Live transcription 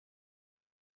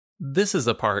This is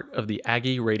a part of the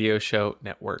Aggie Radio Show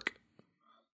Network.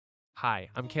 Hi,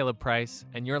 I'm Caleb Price,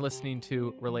 and you're listening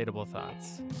to Relatable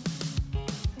Thoughts.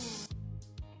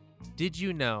 Did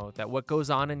you know that what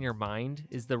goes on in your mind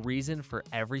is the reason for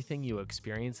everything you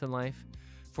experience in life?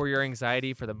 For your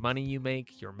anxiety, for the money you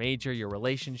make, your major, your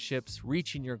relationships,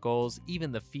 reaching your goals,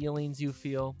 even the feelings you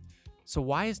feel? So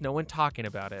why is no one talking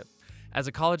about it? As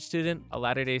a college student, a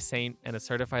Latter-day Saint, and a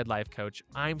certified life coach,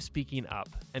 I'm speaking up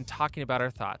and talking about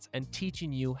our thoughts and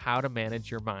teaching you how to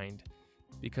manage your mind.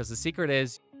 Because the secret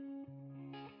is,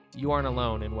 you aren't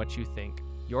alone in what you think.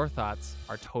 Your thoughts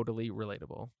are totally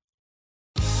relatable.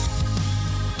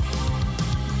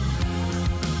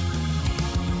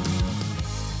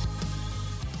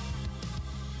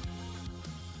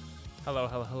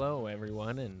 Hello,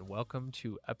 everyone, and welcome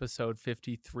to episode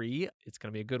 53. It's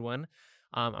going to be a good one.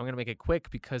 I'm going to make it quick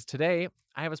because today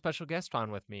I have a special guest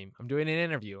on with me. I'm doing an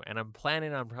interview, and I'm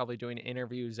planning on probably doing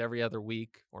interviews every other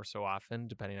week or so often,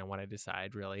 depending on what I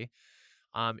decide, really.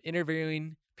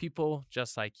 Interviewing people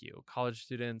just like you, college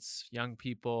students, young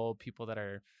people, people that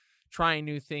are trying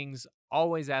new things,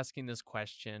 always asking this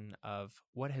question of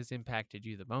what has impacted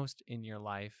you the most in your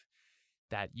life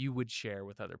that you would share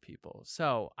with other people.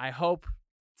 So I hope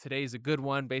today's a good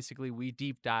one. Basically, we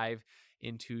deep dive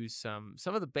into some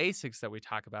of the basics that we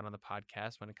talk about on the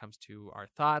podcast when it comes to our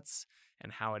thoughts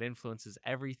and how it influences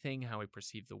everything, how we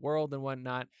perceive the world and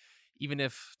whatnot. Even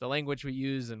if the language we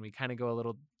use and we kind of go a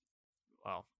little,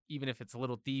 even if it's a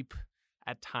little deep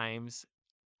at times,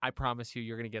 I promise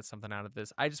you're going to get something out of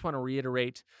this. I just want to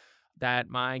reiterate that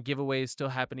my giveaway is still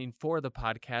happening for the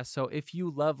podcast. So if you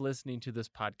love listening to this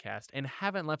podcast and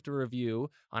haven't left a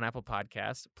review on Apple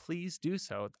Podcasts, please do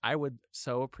so. I would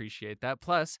so appreciate that.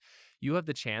 Plus, you have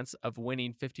the chance of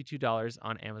winning $52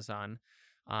 on Amazon,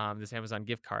 this Amazon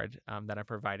gift card that I'm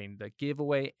providing. The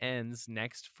giveaway ends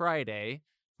next Friday,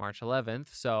 March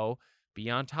 11th. So be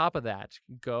on top of that.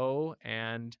 Go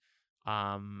and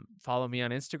follow me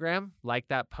on Instagram, like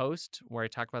that post where I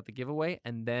talk about the giveaway,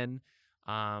 and then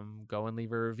go and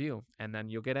leave a review, and then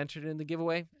you'll get entered in the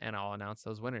giveaway, and I'll announce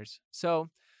those winners. So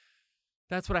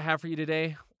that's what I have for you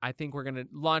today. I think we're going to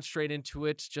launch straight into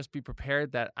it. Just be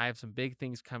prepared that I have some big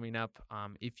things coming up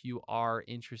if you are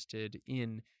interested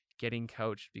in getting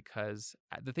coached, because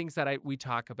the things that we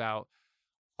talk about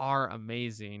are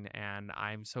amazing, and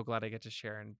I'm so glad I get to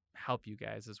share and help you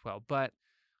guys as well. But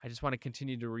I just want to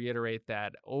continue to reiterate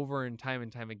that over and time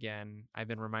again, I've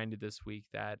been reminded this week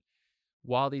that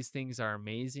while these things are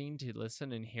amazing to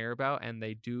listen and hear about, and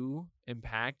they do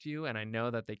impact you, and I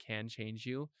know that they can change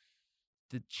you,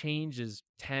 the change is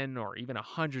 10 or even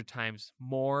 100 times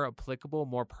more applicable,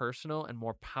 more personal, and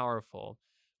more powerful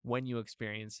when you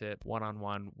experience it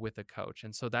one-on-one with a coach.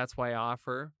 And so that's why I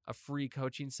offer a free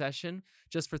coaching session.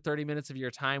 Just for 30 minutes of your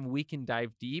time, we can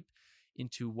dive deep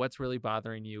into what's really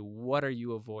bothering you, what are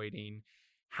you avoiding,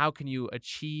 how can you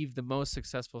achieve the most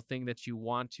successful thing that you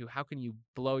want to? How can you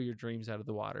blow your dreams out of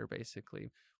the water,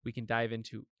 basically? We can dive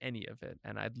into any of it,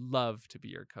 and I'd love to be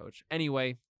your coach.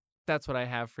 Anyway, that's what I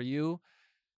have for you.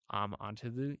 On to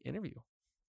the interview.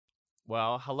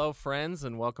 Well, hello, friends,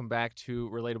 and welcome back to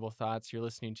Relatable Thoughts. You're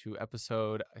listening to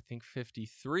episode, I think,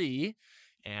 53,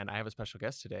 and I have a special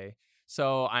guest today.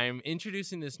 So I'm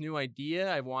introducing this new idea.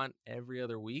 I want every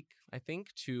other week, I think,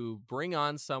 to bring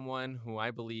on someone who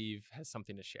I believe has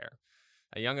something to share.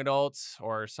 A young adult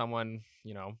or someone,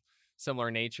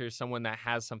 similar nature, someone that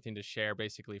has something to share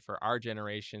basically for our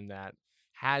generation that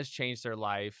has changed their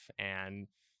life and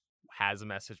has a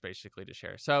message basically to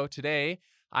share. So today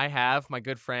I have my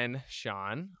good friend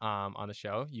Sean on the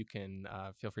show. You can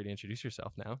feel free to introduce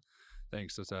yourself now.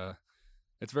 Thanks.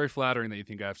 It's very flattering that you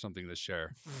think I have something to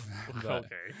share. Okay.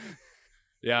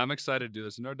 Yeah, I'm excited to do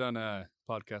this. I've never done a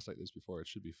podcast like this before. It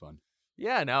should be fun.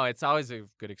 Yeah, no, it's always a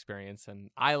good experience,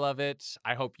 and I love it.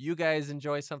 I hope you guys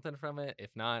enjoy something from it. If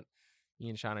not, me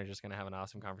and Sean are just going to have an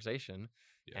awesome conversation,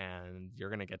 and you're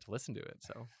going to get to listen to it.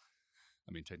 So,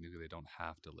 I mean, technically, they don't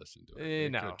have to listen to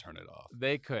it. They could turn it off.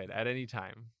 They could at any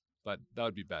time. But that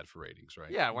would be bad for ratings, right?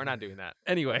 Yeah, we're not doing that.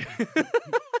 Anyway.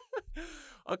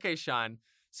 Okay, Sean.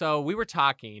 So we were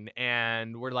talking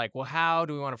and we're like, well, how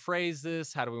do we want to phrase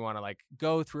this? How do we want to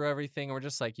go through everything? And we're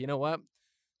just like, you know what?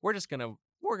 We're going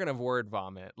to word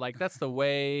vomit. That's the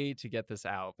way to get this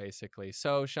out, basically.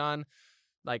 So Sean,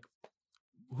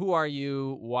 who are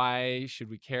you? Why should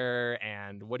we care?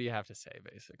 And what do you have to say,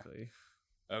 basically?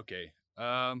 Okay.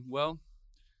 Well,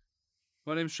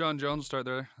 my name's Sean Jones. I'll start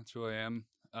there. That's who I am.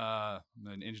 I'm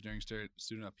an engineering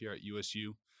student up here at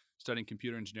USU. Studying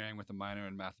computer engineering with a minor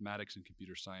in mathematics and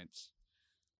computer science.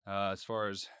 As far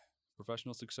as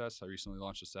professional success, I recently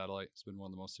launched a satellite. It's been one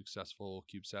of the most successful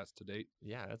CubeSats to date.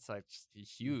 Yeah, that's like a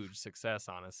huge success,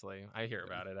 honestly. I hear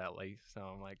Yeah. about it at least, so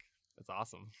I'm like, it's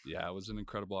awesome. Yeah, it was an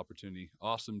incredible opportunity.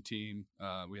 Awesome team.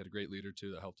 We had a great leader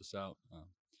too that helped us out.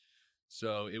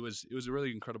 So it was a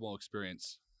really incredible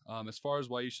experience. As far as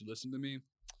why you should listen to me,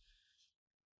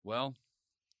 well,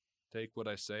 take what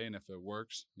I say, and if it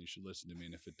works, you should listen to me,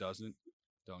 and if it doesn't,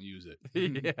 don't use it.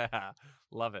 Yeah,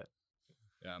 love it.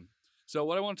 Yeah. So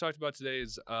what I want to talk about today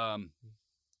is, I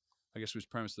guess we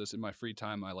premise this. In my free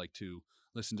time, I like to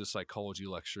listen to psychology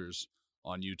lectures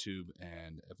on YouTube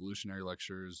and evolutionary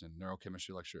lectures and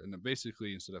neurochemistry lecture. And then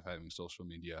basically, instead of having social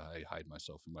media, I hide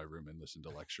myself in my room and listen to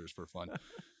lectures for fun.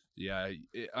 Yeah,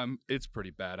 it's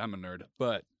pretty bad. I'm a nerd.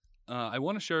 But I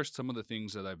want to share some of the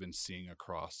things that I've been seeing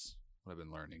across what I've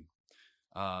been learning.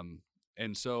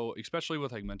 And so, especially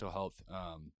with like mental health,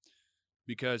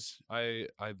 because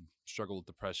I've struggled with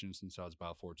depression since I was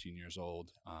about 14 years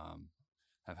old.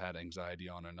 I've had anxiety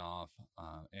on and off,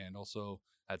 and also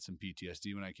had some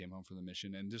PTSD when I came home from the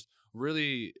mission. And just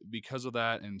really because of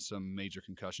that and some major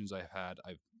concussions I've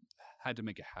had to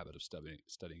make a habit of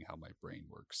studying how my brain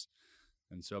works.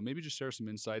 And so maybe just share some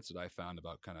insights that I found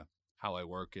about kind of how I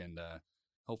work, and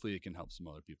hopefully it can help some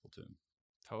other people too.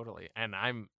 Totally. And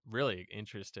I'm really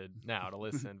interested now to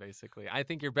listen, basically. I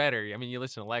think you're better. I mean, you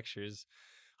listen to lectures.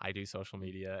 I do social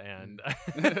media. And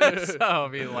so, I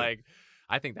mean, like,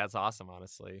 I think that's awesome,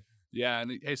 honestly. Yeah.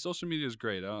 And hey, social media is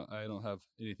great. I don't have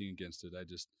anything against it.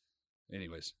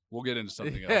 Anyways, we'll get into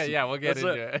something else. Yeah, we'll get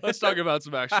into it. Let's talk about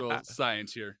some actual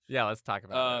science here. Yeah, let's talk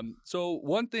about it. So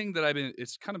one thing that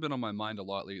it's kind of been on my mind a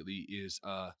lot lately is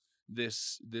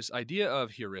this idea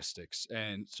of heuristics.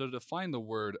 And so to define the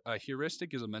word, a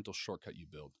heuristic is a mental shortcut you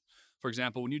build. For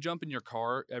example, when you jump in your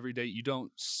car every day, you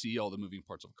don't see all the moving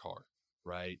parts of a car,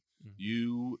 right? Mm-hmm.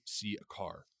 You see a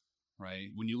car, right?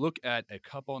 When you look at a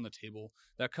cup on the table,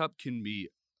 that cup can be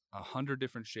 100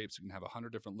 different shapes. It can have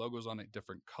 100 different logos on it,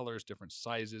 different colors, different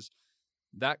sizes.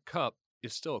 That cup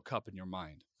is still a cup in your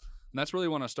mind. And that's really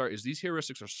want to start is these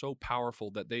heuristics are so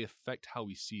powerful that they affect how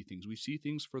we see things. We see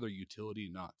things for their utility,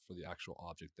 not for the actual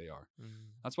object they are. Mm.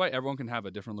 That's why everyone can have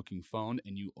a different looking phone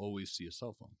and you always see a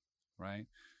cell phone, right?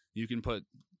 You can put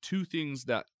two things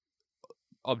that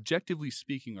objectively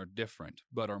speaking are different,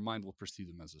 but our mind will perceive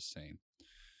them as the same.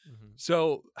 Mm-hmm.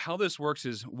 So how this works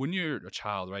is when you're a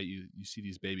child, right, you see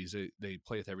these babies, they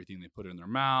play with everything. They put it in their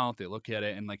mouth, they look at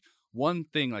it, and like one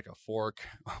thing like a fork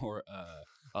or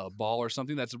a ball or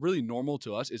something that's really normal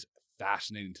to us is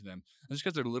fascinating to them. And it's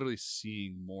because they're literally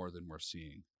seeing more than we're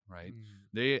seeing, right?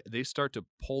 They start to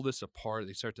pull this apart.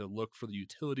 They start to look for the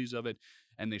utilities of it,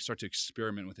 and they start to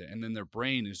experiment with it. And then their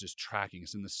brain is just tracking.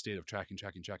 It's in the state of tracking,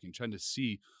 trying to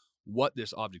see what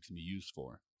this object can be used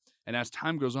for. And as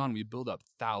time goes on, we build up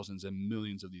thousands and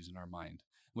millions of these in our mind.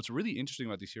 What's really interesting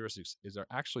about these heuristics is they're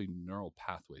actually neural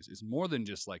pathways. It's more than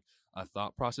just like a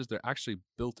thought process. They're actually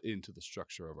built into the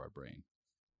structure of our brain.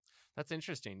 That's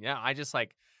interesting. Yeah, I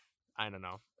don't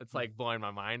know. It's like blowing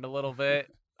my mind a little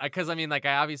bit. Because I mean, like,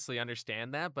 I obviously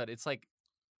understand that, but it's like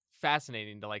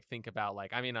fascinating to like think about,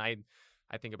 like, I mean, I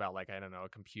think about, like, I don't know, a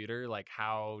computer, like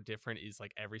how different is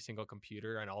like every single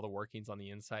computer and all the workings on the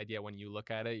inside. Yet when you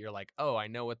look at it, you're like, oh, I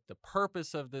know what the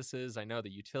purpose of this is. I know the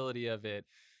utility of it,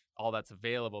 all that's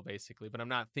available basically. But I'm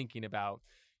not thinking about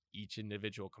each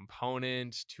individual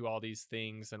component to all these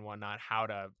things and whatnot, how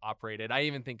to operate it. I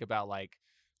even think about like,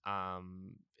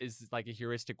 is like a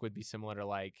heuristic would be similar to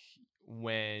like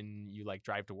when you like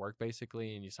drive to work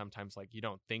basically, and you sometimes like you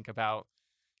don't think about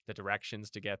the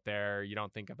directions to get there. You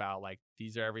don't think about like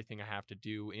these are everything I have to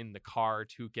do in the car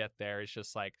to get there. It's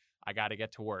just like I got to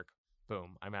get to work.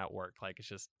 Boom, I'm at work. Like it's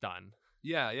just done.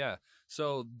 Yeah.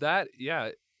 So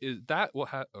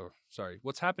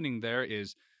what's happening there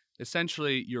is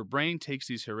essentially your brain takes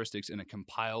these heuristics and it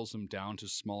compiles them down to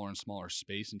smaller and smaller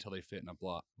space until they fit in a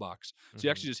box. So you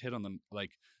actually just hit on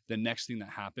the next thing that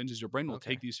happens is your brain will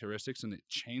take these heuristics and it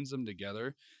chains them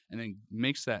together and then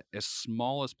makes that as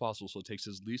small as possible. So it takes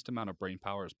as least amount of brain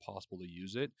power as possible to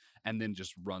use it and then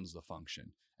just runs the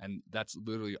function. And that's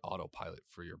literally autopilot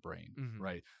for your brain,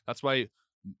 right? That's why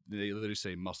they literally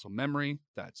say muscle memory.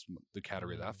 That's the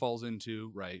category that falls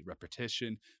into, right?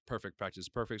 Repetition, perfect practice,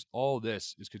 perfect. All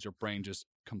this is because your brain just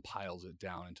compiles it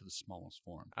down into the smallest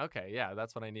form. Okay, yeah,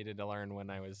 that's what I needed to learn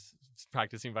when I was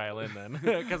practicing violin then.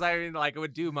 Because I mean, like, it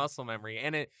would do muscle memory.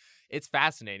 And it's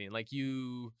fascinating. Like,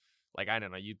 I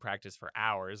don't know, you'd practice for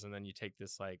hours and then you take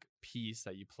this, like, piece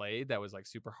that you played that was, like,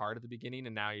 super hard at the beginning.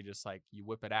 And now you just, like, you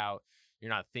whip it out. You're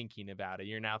not thinking about it.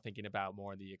 You're now thinking about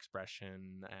more the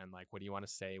expression and like, what do you want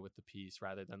to say with the piece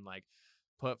rather than like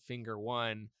put finger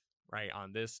one right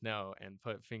on this note and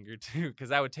put finger two, because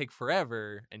that would take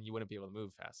forever and you wouldn't be able to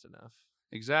move fast enough.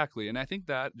 Exactly. And I think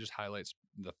that just highlights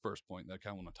the first point that I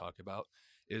kind of want to talk about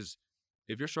is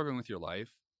if you're struggling with your life,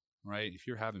 right? If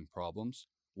you're having problems,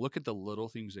 look at the little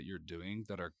things that you're doing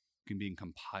that are being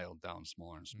compiled down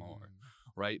smaller and smaller,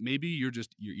 right? Maybe you're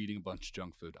eating a bunch of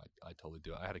junk food. I totally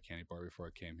do. I had a candy bar before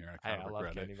I came here. And I kind of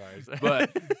regret candy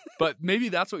bars. but maybe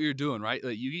that's what you're doing, right?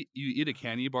 Like you eat a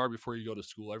candy bar before you go to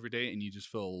school every day, and you just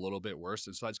feel a little bit worse,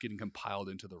 and so that's getting compiled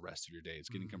into the rest of your day. It's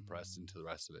getting compressed into the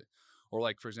rest of it. Or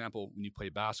like, for example, when you play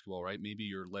basketball, right? Maybe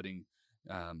you're letting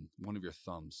one of your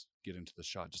thumbs get into the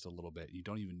shot just a little bit. You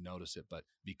don't even notice it, but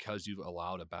because you've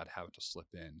allowed a bad habit to slip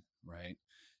in, right?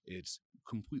 It's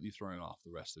completely throwing off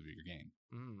the rest of your game.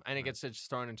 And it gets just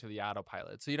thrown into the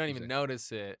autopilot. So you don't even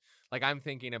notice it. Like I'm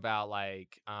thinking about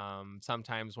like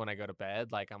sometimes when I go to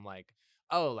bed, like I'm like,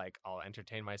 oh, like I'll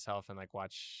entertain myself and like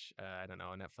watch, I don't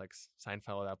know, a Netflix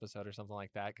Seinfeld episode or something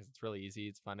like that because it's really easy.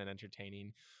 It's fun and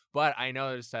entertaining. But I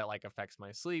notice that like affects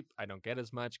my sleep. I don't get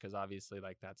as much because obviously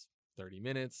like that's 30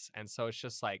 minutes. And so it's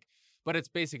just like, but it's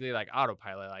basically like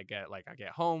autopilot. I get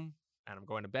home and I'm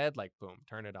going to bed, like boom,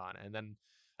 turn it on. And then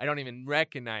I don't even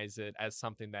recognize it as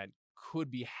something that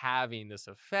could be having this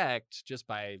effect just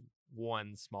by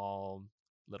one small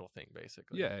little thing,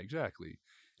 basically. Yeah, exactly.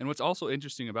 And what's also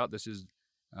interesting about this is,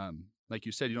 like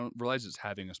you said, you don't realize it's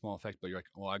having a small effect, but you're like,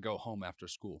 well, I go home after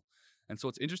school. And so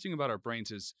what's interesting about our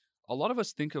brains is a lot of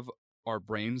us think of our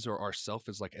brains or ourself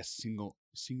as like a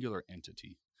singular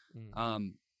entity.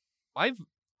 I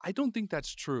don't think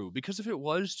that's true, because if it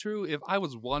was true, if I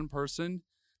was one person,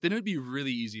 then it would be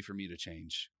really easy for me to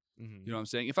change. You know what I'm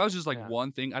saying? If I was just like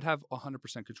one thing, I'd have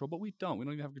 100% control, but we don't. We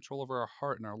don't even have control over our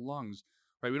heart and our lungs,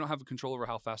 right? We don't have control over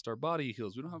how fast our body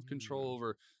heals. We don't have control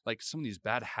over like some of these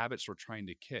bad habits we're trying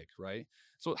to kick, right?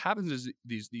 So what happens is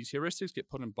these heuristics get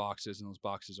put in boxes, and those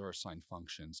boxes are assigned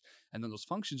functions. And then those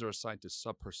functions are assigned to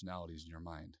sub-personalities in your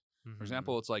mind. For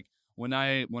example, it's like when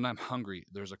I'm hungry,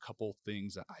 there's a couple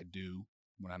things that I do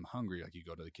when I'm hungry. Like you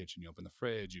go to the kitchen, you open the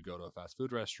fridge, you go to a fast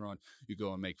food restaurant, you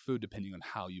go and make food depending on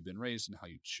how you've been raised and how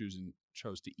you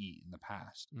chose to eat in the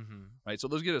past, right? So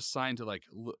those get assigned to like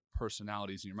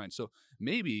personalities in your mind. So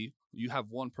maybe you have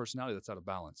one personality that's out of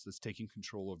balance, that's taking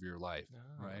control of your life,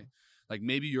 right? Like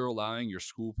maybe you're allowing your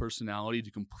school personality to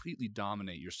completely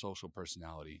dominate your social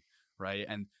personality, right?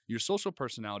 And your social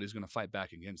personality is going to fight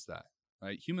back against that,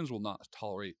 right? Humans will not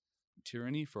tolerate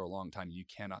tyranny for a long time. You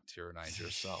cannot tyrannize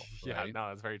yourself. Right? Yeah, no,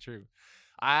 that's very true.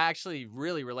 I actually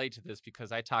really relate to this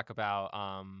because I talk about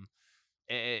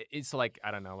it's like, I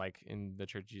don't know, like in the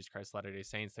Church of Jesus Christ of Latter-day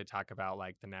Saints, they talk about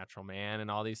like the natural man and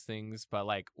all these things, but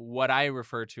like what I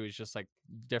refer to is just like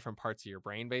different parts of your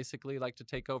brain basically like to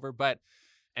take over. But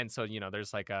and so, you know,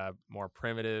 there's like a more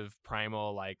primitive,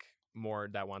 primal, like more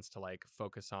that wants to like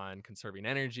focus on conserving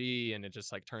energy, and it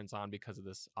just like turns on because of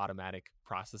this automatic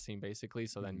processing basically.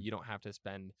 So then you don't have to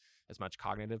spend as much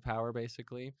cognitive power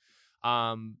basically.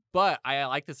 But I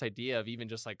like this idea of even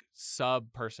just like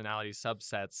sub personality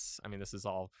subsets. I mean, this is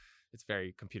all, it's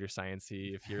very computer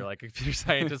sciencey. If you're like a computer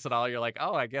scientist at all, you're like,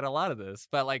 oh, I get a lot of this.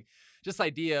 But like just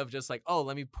idea of just like, oh,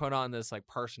 let me put on this like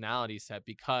personality set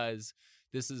because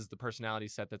this is the personality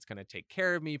set that's going to take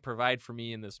care of me, provide for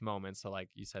me in this moment. So like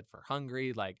you said, for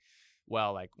hungry, like,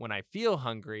 well, like when I feel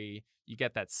hungry, you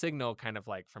get that signal kind of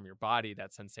like from your body,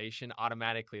 that sensation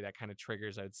automatically that kind of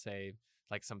triggers, I'd say,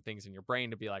 like some things in your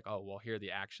brain to be like, oh, well, here are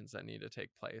the actions that need to take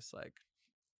place. Like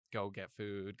go get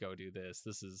food, go do this.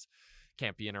 This is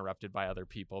can't be interrupted by other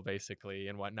people basically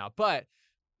and whatnot. But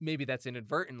maybe that's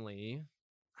inadvertently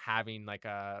having like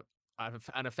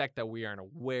an effect that we aren't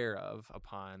aware of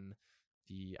upon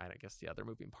I guess the other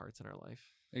moving parts in our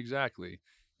life. Exactly.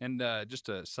 And just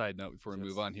a side note before we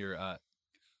move on here,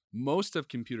 most of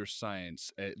computer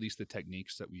science, at least the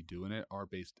techniques that we do in it, are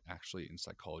based actually in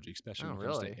psychology, especially when it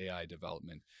comes to AI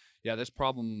development. Yeah, this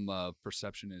problem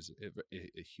perception is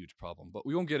a huge problem, but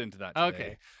we won't get into that today.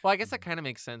 Okay. Well, I guess that kind of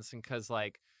makes sense because,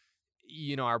 like,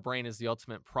 you know, our brain is the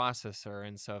ultimate processor,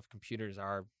 and so if computers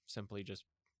are simply just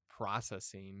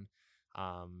processing,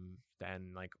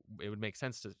 then like it would make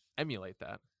sense to emulate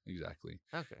that. Exactly.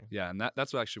 Okay. Yeah, and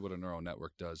that's actually what a neural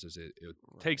network does is it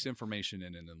takes information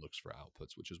in and then looks for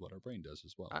outputs, which is what our brain does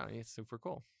as well. Oh, it's super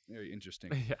cool. Very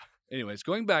interesting. Yeah. Anyways,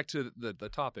 going back to the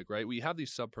topic, right? We have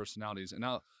these sub-personalities, and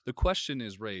now the question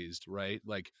is raised, right?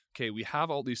 Like, okay, we have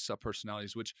all these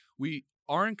sub-personalities, which we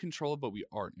are in control of, but we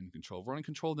aren't in control. We're in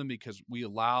control of them because we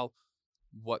allow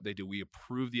what they do. We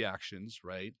approve the actions,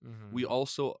 right? We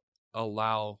also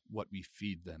allow what we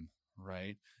feed them,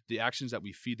 right? The actions that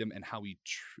we feed them and how we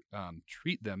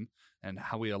treat them and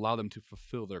how we allow them to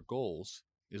fulfill their goals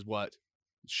is what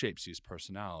shapes these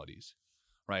personalities,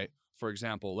 right? For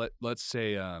example, let's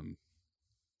say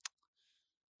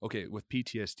okay, with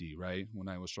PTSD, right? When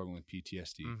I was struggling with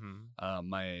PTSD, I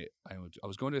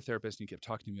was going to a therapist and he kept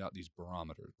talking to me about these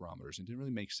barometers, and it didn't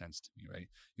really make sense to me, right?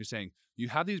 You're saying you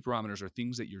have these barometers or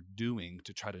things that you're doing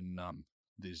to try to numb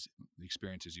the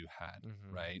experiences you had,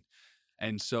 right?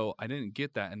 And so I didn't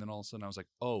get that, and then all of a sudden I was like,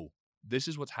 oh, this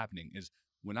is what's happening is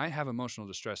when I have emotional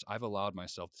distress, I've allowed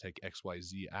myself to take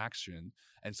XYZ action,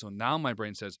 and so now my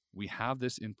brain says we have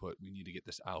this input, we need to get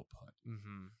this output,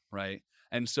 right?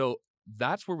 And so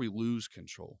that's where we lose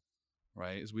control,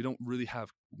 right? Is we don't really have,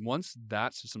 once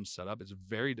that system's set up, it's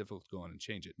very difficult to go in and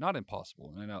change it. Not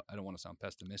impossible. And I know I don't want to sound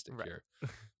pessimistic here,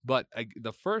 but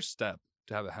the first step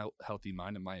to have a healthy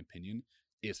mind, in my opinion,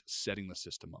 is setting the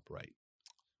system up right.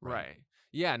 Right.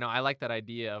 Yeah, no, I like that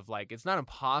idea of like, it's not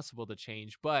impossible to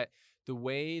change, but the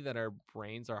way that our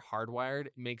brains are hardwired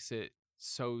makes it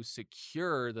so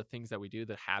secure, the things that we do,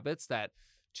 the habits, that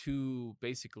to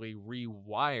basically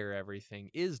rewire everything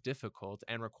is difficult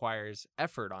and requires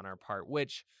effort on our part,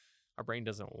 which our brain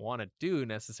doesn't want to do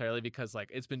necessarily, because like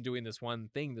it's been doing this one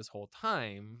thing this whole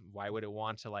time. Why would it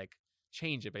want to like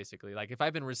change it? Basically, like if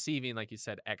I've been receiving, like you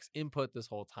said, X input this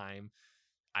whole time,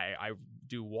 I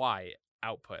do Y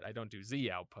output. I don't do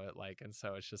Z output. Like, and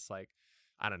so it's just like,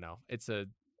 I don't know. It's a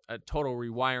total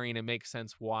rewiring. It makes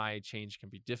sense why change can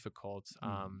be difficult.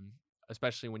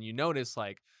 Especially when you notice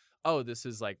like, oh, this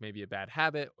is like maybe a bad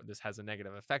habit, or this has a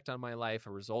negative effect on my life,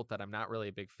 a result that I'm not really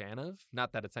a big fan of.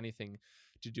 Not that it's anything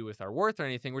to do with our worth or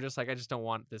anything. We're just like, I just don't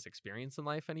want this experience in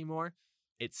life anymore.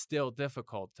 It's still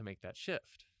difficult to make that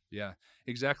shift. Yeah,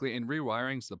 exactly. And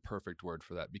rewiring is the perfect word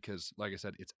for that because, like I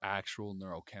said, it's actual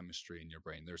neurochemistry in your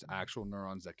brain. There's actual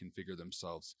neurons that configure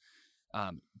themselves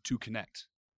to connect,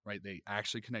 right? They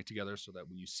actually connect together so that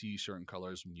when you see certain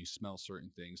colors, when you smell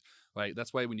certain things, right?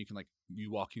 That's why when you can, like,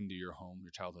 you walk into your home,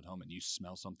 your childhood home, and you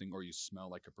smell something, or you smell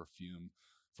like a perfume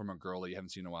from a girl that you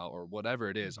haven't seen in a while, or whatever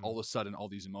it is, all of a sudden, all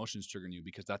these emotions trigger you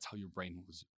because that's how your brain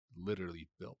was literally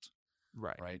built.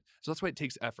 Right. So that's why it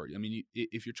takes effort. I mean,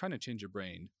 if you're trying to change your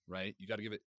brain, right, you got to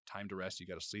give it time to rest. You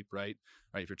got to sleep right.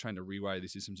 If you're trying to rewire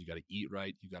these systems, you got to eat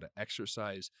right. You got to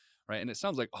exercise, right? And it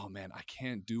sounds like, oh man, I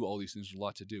can't do all these things. There's a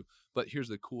lot to do. But here's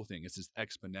the cool thing. It's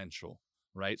exponential,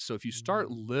 right? So if you start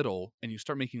little and you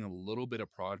start making a little bit of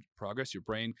progress, your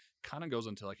brain kind of goes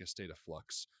into like a state of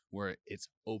flux where it's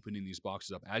opening these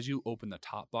boxes up. As you open the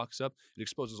top box up, it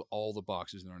exposes all the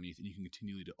boxes underneath, and you can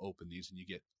continually to open these, and you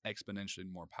get exponentially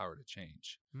more power to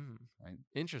change. Right?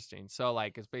 Interesting. So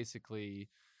like, it's basically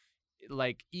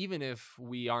like, even if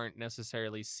we aren't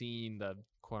necessarily seeing the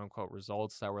quote unquote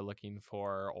results that we're looking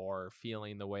for or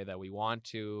feeling the way that we want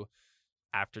to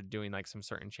after doing like some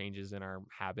certain changes in our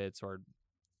habits or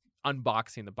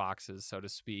unboxing the boxes, so to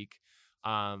speak,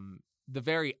 the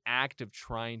very act of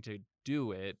trying to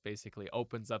do it basically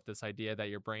opens up this idea that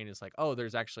your brain is like, oh,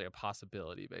 there's actually a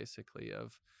possibility basically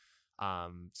of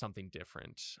something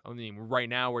different. I mean, right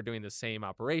now we're doing the same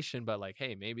operation, but like,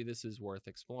 hey, maybe this is worth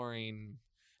exploring.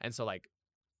 And so like,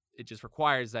 it just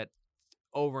requires that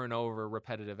over and over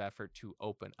repetitive effort to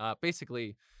open up.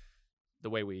 Basically, the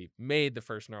way we made the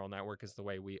first neural network is the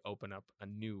way we open up a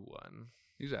new one.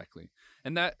 Exactly.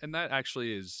 And that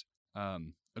actually is a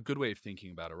good way of thinking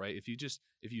about it, right? If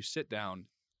you sit down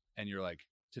and you're like,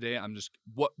 today I'm just,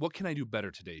 what can I do better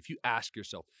today? If you ask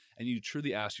yourself and you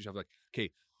truly ask yourself like,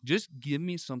 okay, just give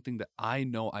me something that I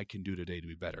know I can do today to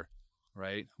be better,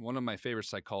 right? One of my favorite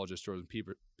psychologists, Jordan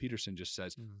Peterson, just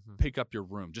says, pick up your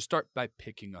room. Just start by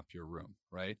picking up your room,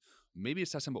 right? Maybe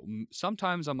it's that simple.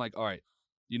 Sometimes I'm like, all right,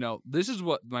 this is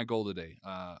what my goal today.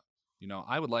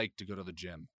 I would like to go to the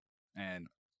gym and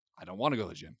I don't want to go to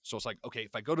the gym. So it's like, okay,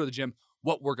 if I go to the gym,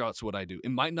 what workouts would I do?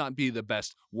 It might not be the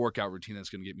best workout routine that's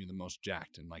going to get me the most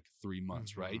jacked in like 3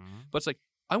 months, right? But it's like,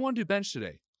 I want to do bench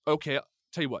today. Okay, I'll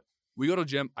tell you what, we go to the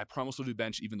gym. I promise we'll do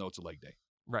bench even though it's a leg day.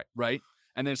 Right?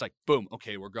 And then it's like, boom,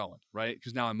 okay, we're going, right?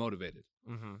 Because now I'm motivated.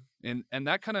 And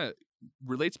that kind of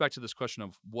relates back to this question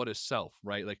of what is self,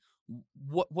 right? Like,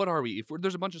 what are we? If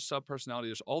there's a bunch of sub-personality,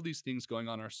 there's all these things going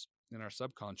on in our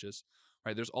subconscious,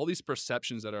 right? There's all these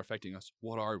perceptions that are affecting us.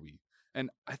 What are we? And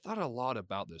I thought a lot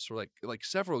about this for like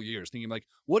several years, thinking like,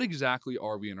 what exactly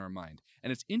are we in our mind?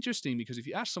 And it's interesting because if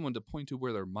you ask someone to point to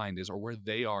where their mind is or where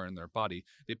they are in their body,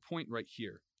 they point right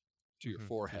here to your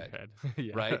forehead,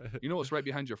 right? You know what's right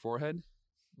behind your forehead?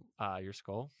 Your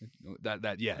skull?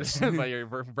 That yes. By your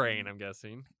brain, I'm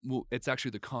guessing. Well, it's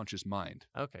actually the conscious mind,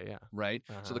 Okay, yeah. right?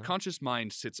 So the conscious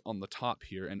mind sits on the top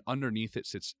here, and underneath it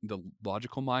sits the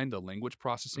logical mind, the language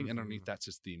processing, and underneath that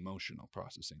sits the emotional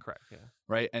processing. Correct, yeah.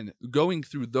 Right? And going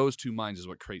through those two minds is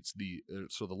what creates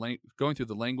going through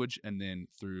the language and then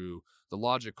through the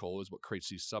logical is what creates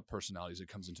these sub-personalities. It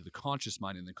comes into the conscious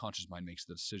mind, and the conscious mind makes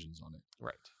the decisions on it.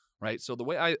 Right. Right? So the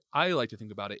way I like to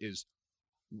think about it is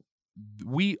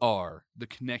we are the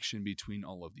connection between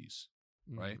all of these,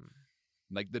 right?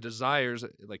 Like the desires,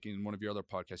 like in one of your other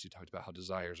podcasts, you talked about how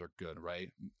desires are good,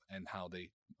 right? And how they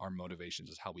are motivations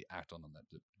is how we act on them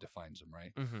that defines them,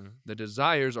 right? The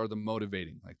desires are the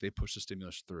motivating, like they push the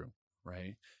stimulus through,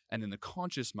 right? And then the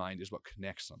conscious mind is what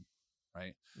connects them,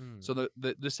 right? So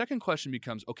the second question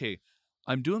becomes, okay,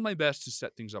 I'm doing my best to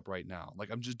set things up right now. Like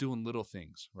I'm just doing little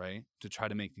things, right? To try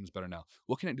to make things better now.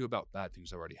 What can I do about bad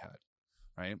things I already had,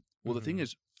 right? Well, the thing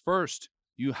is, first,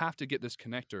 you have to get this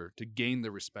connector to gain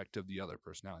the respect of the other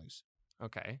personalities.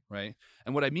 Okay. Right?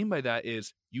 And what I mean by that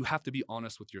is you have to be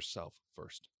honest with yourself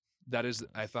first. That is,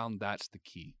 I found that's the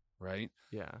key, right?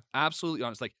 Yeah. Absolutely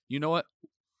honest. Like, you know what?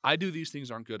 I do these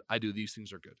things aren't good. I do these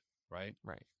things are good, right?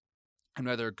 Right. I'm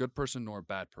neither a good person nor a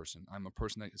bad person. I'm a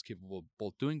person that is capable of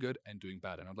both doing good and doing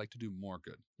bad, and I'd like to do more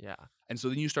good. Yeah. And so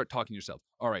then you start talking to yourself,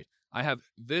 all right, I have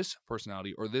this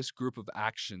personality or this group of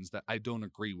actions that I don't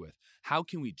agree with. How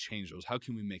can we change those? How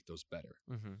can we make those better?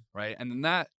 Right? And then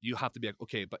that you have to be like,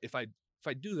 okay, but if I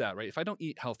do that, right, if I don't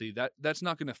eat healthy, that's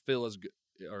not going to feel as good.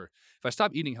 Or if I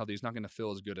stop eating healthy, it's not going to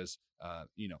feel as good as,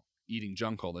 eating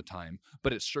junk all the time,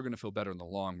 but it's sure going to feel better in the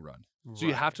long run. So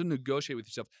you have to negotiate with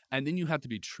yourself, and then you have to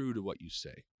be true to what you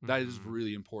say. That is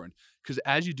really important, because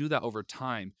as you do that over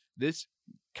time, this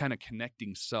kind of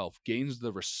connecting self gains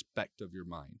the respect of your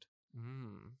mind.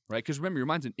 Right? Because remember, your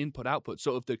mind's an input-output.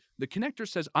 So if the connector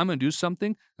says, I'm going to do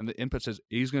something, and the input says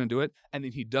he's going to do it, and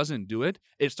then he doesn't do it,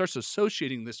 it starts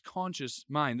associating this conscious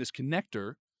mind, this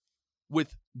connector,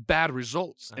 with bad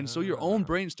results. And so your own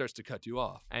brain starts to cut you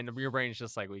off. And your brain's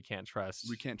just like, we can't trust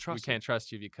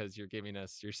you because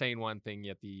you're saying one thing,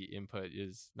 yet the input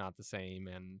is not the same.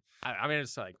 And I mean,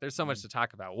 it's like, there's so much to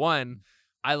talk about. One,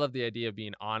 I love the idea of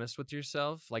being honest with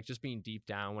yourself, like just being deep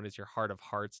down. What is your heart of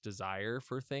hearts desire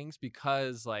for things?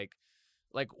 Because like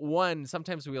one,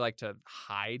 sometimes we like to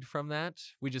hide from that.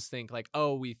 We just think like,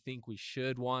 oh, we think we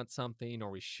should want something,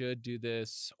 or we should do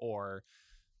this, or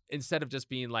instead of just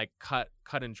being like cut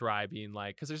and dry, being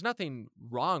like, because there's nothing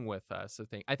wrong with us.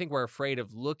 I think we're afraid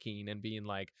of looking and being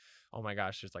like, oh my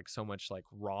gosh, there's like so much like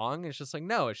wrong. It's just like,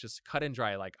 no, it's just cut and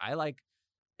dry. Like I like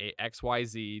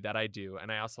XYZ that I do,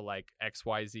 and I also like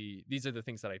XYZ. These are the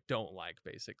things that I don't like,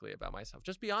 basically, about myself.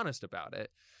 Just be honest about it,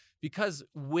 because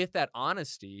with that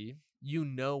honesty, you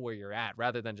know where you're at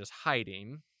rather than just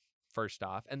hiding, first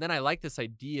off. And then I like this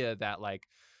idea that like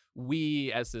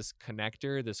we, as this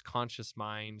connector, this conscious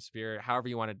mind, spirit, however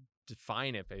you want to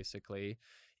define it, basically,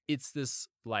 it's this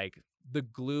like the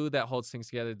glue that holds things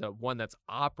together, the one that's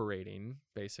operating,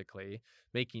 basically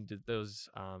making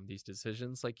these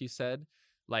decisions, like you said,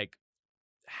 like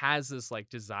has this like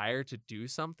desire to do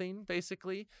something,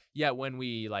 basically. Yet when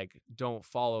we like don't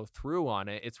follow through on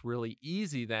it, it's really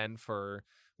easy then for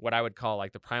what I would call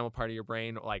like the primal part of your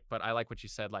brain. Like, but I like what you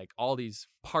said, like all these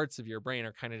parts of your brain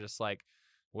are kind of just like,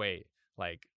 wait,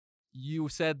 like you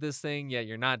said this thing, yet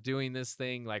you're not doing this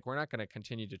thing. Like, we're not going to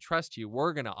continue to trust you.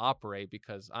 We're going to operate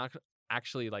because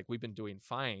actually, like, we've been doing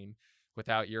fine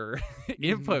without your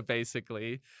input,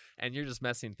 basically. And you're just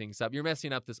messing things up. You're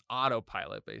messing up this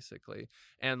autopilot, basically.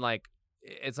 And like,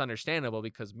 it's understandable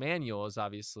because manual is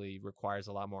obviously requires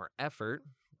a lot more effort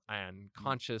and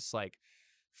conscious, like,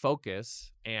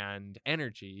 focus and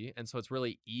energy. And so it's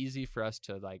really easy for us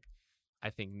to, like,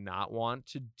 I think, not want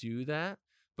to do that.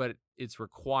 But it's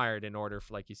required in order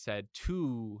for, like you said,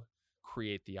 to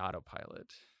create the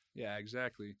autopilot. Yeah,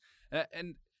 exactly.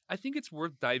 And I think it's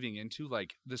worth diving into,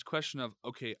 like, this question of,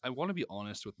 okay, I want to be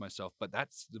honest with myself, but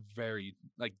that's the very,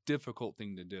 like, difficult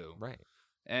thing to do. Right.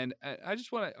 And I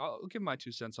just want to, I'll give my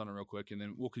 2 cents on it real quick, and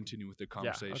then we'll continue with the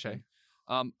conversation.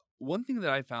 Yeah, okay. One thing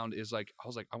that I found is, like, I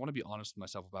was like, I want to be honest with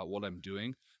myself about what I'm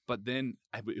doing, but then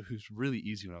it was really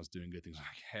easy when I was doing good things. I'm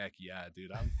like, heck yeah,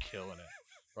 dude, I'm killing it.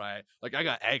 Right? Like, I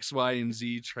got X, Y, and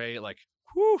Z trait. Like,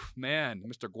 whew, man,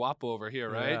 Mr. Guapo over here,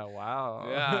 right? Yeah, wow.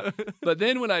 Yeah. But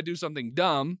then when I do something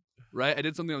dumb, right? I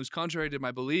did something that was contrary to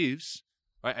my beliefs,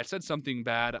 right? I said something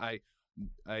bad.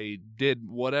 I did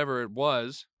whatever it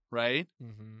was, right?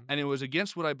 And it was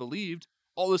against what I believed.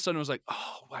 All of a sudden, it was like,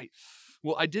 oh, right.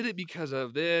 Well, I did it because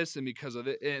of this and because of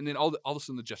it. And then all of a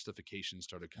sudden, the justification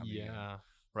started coming in.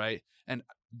 right? And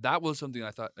that was something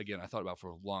I thought about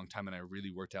for a long time, and I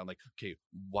really worked out like, okay,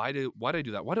 why did I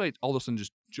do that? Why do I all of a sudden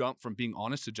just jump from being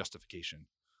honest to justification?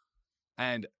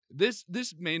 And this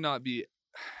may not be,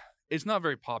 it's not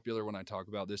very popular when I talk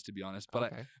about this, to be honest,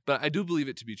 but Okay. I do believe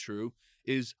it to be true.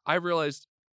 Is I realized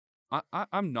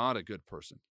I'm not a good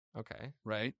person, Okay.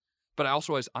 right? But I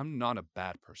also realized I'm not a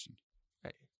bad person,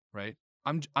 Right. right?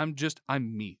 I'm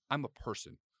me. I'm a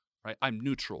person, right? I'm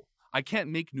neutral. I can't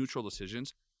make neutral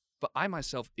decisions, but I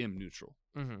myself am neutral,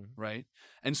 Mm-hmm. right?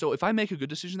 And so if I make a good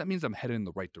decision, that means I'm headed in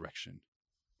the right direction,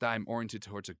 that I'm oriented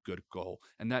towards a good goal,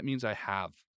 and that means I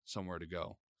have somewhere to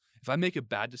go. If I make a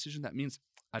bad decision, that means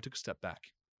I took a step back,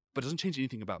 but it doesn't change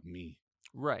anything about me,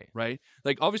 Right. right?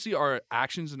 Like obviously our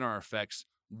actions and our effects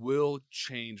will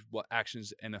change what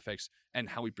actions and effects and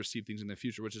how we perceive things in the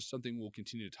future, which is something we'll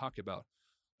continue to talk about.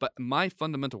 But my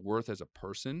fundamental worth as a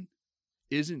person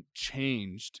isn't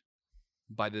changed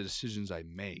by the decisions I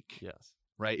make, Yes.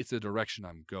 right? It's the direction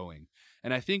I'm going.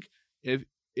 And I think if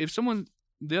someone,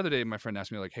 the other day my friend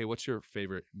asked me like, hey, what's your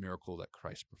favorite miracle that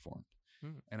Christ performed?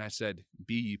 And I said,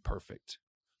 be ye perfect,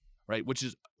 right? Which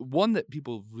is one that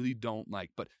people really don't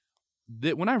like. But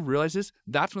when I realized this,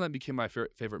 that's when that became my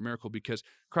favorite miracle, because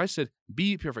Christ said, be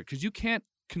ye perfect, because you can't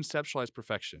conceptualize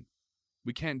perfection.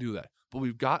 We can't do that. But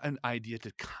we've got an idea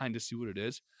to kind of see what it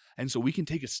is. And so we can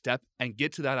take a step and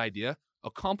get to that idea,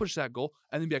 accomplish that goal,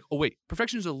 and then be like, oh, wait,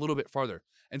 perfection is a little bit farther.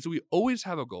 And so we always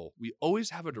have a goal. We always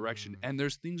have a direction. And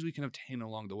there's things we can obtain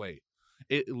along the way.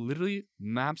 It literally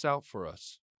maps out for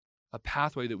us a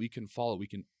pathway that we can follow. We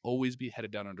can always be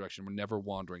headed down a direction. We're never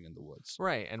wandering in the woods.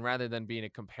 Right. And rather than being a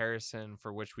comparison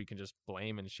for which we can just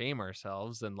blame and shame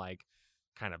ourselves and like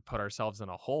kind of put ourselves in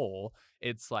a hole,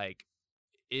 it's like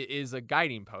it is a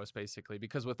guiding post basically,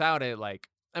 because without it, like,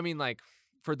 I mean, like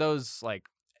for those, like,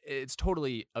 it's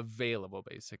totally available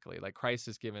basically. Like Christ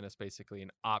has given us basically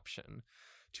an option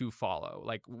to follow.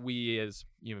 Like we as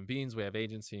human beings, we have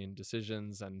agency and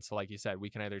decisions. And so, like you said, we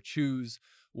can either choose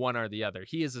one or the other.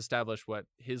 He has established what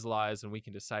his law is and we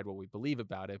can decide what we believe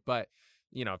about it. But,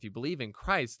 you know, if you believe in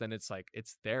Christ, then it's like,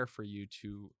 it's there for you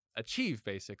to achieve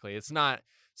basically. It's not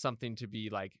something to be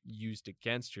like used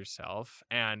against yourself.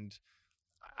 And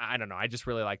I don't know. I just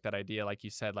really like that idea. Like you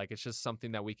said, like it's just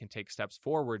something that we can take steps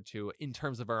forward to in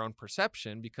terms of our own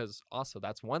perception, because also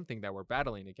that's one thing that we're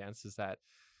battling against is that,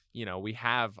 you know, we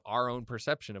have our own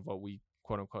perception of what we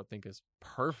quote unquote think is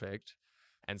perfect.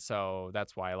 And so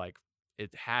that's why like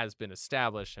it has been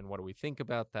established. And what do we think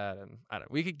about that? And I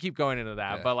don't, we could keep going into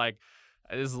that, Yeah. but like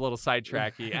this is a little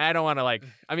sidetracky. I don't want to like,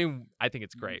 I mean, I think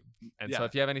it's great. And so Yeah.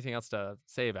 if you have anything else to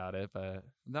say about it, but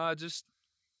No, just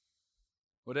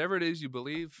whatever it is you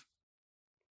believe,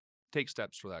 take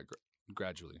steps for that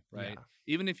gradually, right? Yeah.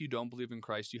 Even if you don't believe in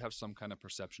Christ, you have some kind of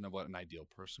perception of what an ideal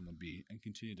person would be and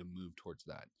continue to move towards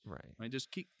that. right. Just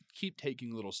keep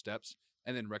taking little steps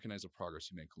and then recognize the progress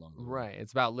you make along the way. Right.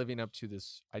 It's about living up to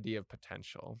this idea of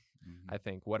potential. Mhm. I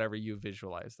think whatever you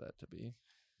visualize that to be.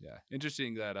 Yeah.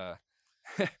 Interesting that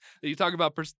you talk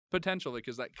about potential,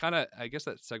 because that kind of, I guess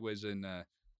that segues in kind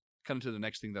of to the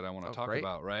next thing that I want to talk great.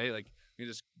 about, right? Like we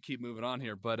just keep moving on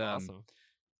here, but Awesome.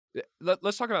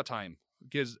 let's talk about time,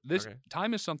 because this Okay.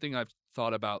 time is something I've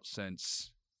thought about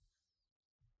since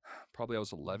probably I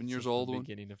was 11 years Since the old.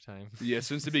 beginning of time. Yeah,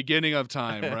 since the beginning of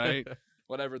time, right?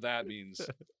 Whatever that means.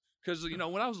 Because, you know,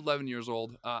 when I was 11 years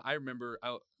old, I remember,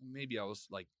 maybe I was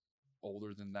like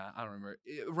older than that. I don't remember.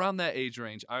 Around that age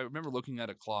range, I remember looking at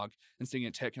a clock and seeing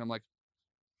it tick, and I'm like,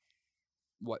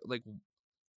 what? Like,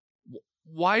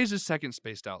 why is this second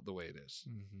spaced out the way it is?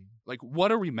 Mm-hmm. Like,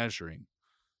 what are we measuring?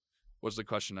 Was the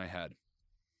question I had.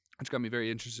 Which got me very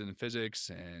interested in physics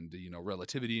and, you know,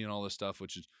 relativity and all this stuff,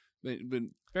 which has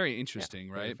been very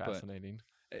interesting, right? Very fascinating.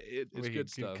 But it's We good can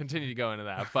stuff. continue to go into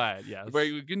that, but yes.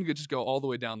 We can just go all the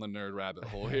way down the nerd rabbit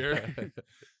hole here.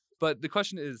 But the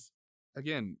question is,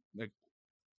 again, like,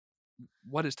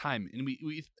 what is time? And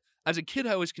we as a kid,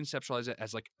 I always conceptualize it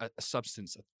as like a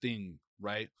substance, a thing,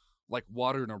 right? Like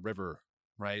water in a river,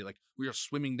 right? Like we are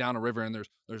swimming down a river and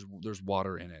there's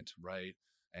water in it, right?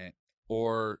 And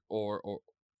or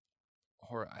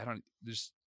I don't,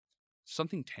 there's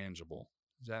something tangible.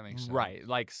 Does that make sense? Right.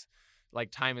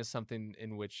 Like time is something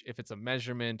in which if it's a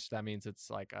measurement, that means it's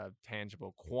like a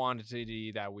tangible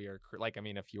quantity that we are like, I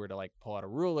mean, if you were to like pull out a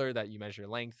ruler that you measure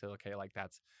length, okay, like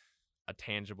that's a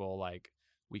tangible, like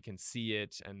we can see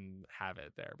it and have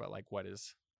it there. But like, what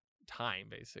is time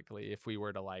basically? If we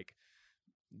were to like,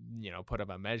 you know, put up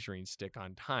a measuring stick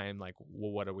on time, like,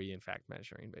 well, what are we in fact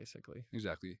measuring basically?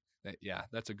 Exactly. Yeah,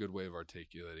 that's a good way of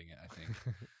articulating it, I think.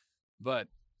 But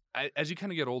as you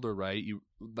kind of get older, right, you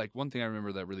like one thing I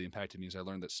remember that really impacted me is I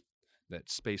learned that that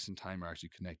space and time are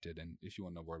actually connected. And if you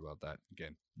want to know more about that,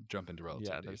 again, jump into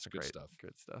relativity. Yeah, It's that's good great. stuff.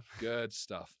 Good stuff. Good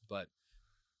stuff. But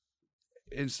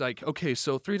it's like, okay,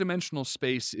 so three-dimensional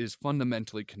space is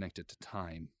fundamentally connected to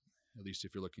time, at least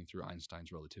if you're looking through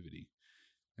Einstein's relativity.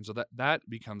 And so that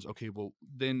becomes, okay, well,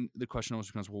 then the question always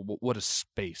becomes, well, what is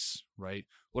space, right?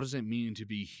 What does it mean to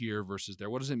be here versus there?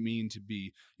 What does it mean to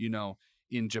be,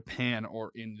 in Japan or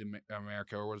in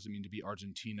America? Or what does it mean to be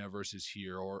Argentina versus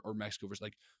here or Mexico versus,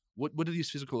 like, what do these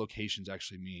physical locations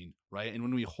actually mean, right? And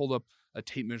when we hold up a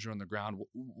tape measure on the ground,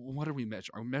 what are we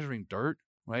measuring? Are we measuring dirt,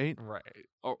 right? Right.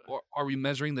 Or are we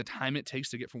measuring the time it takes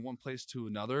to get from one place to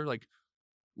another? Like,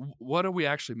 what are we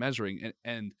actually measuring?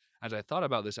 And as I thought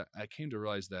about this, I came to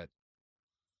realize that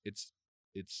it's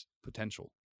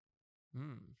potential,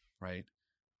 right?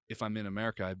 If I'm in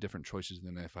America, I have different choices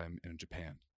than if I'm in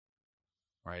Japan,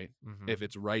 right? Mm-hmm. If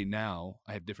it's right now,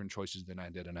 I have different choices than I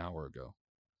did an hour ago,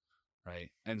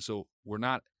 right? And so we're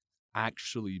not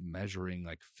actually measuring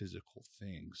like physical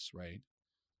things, right?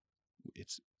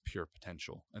 It's pure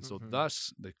potential. And so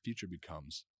thus the future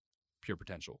becomes pure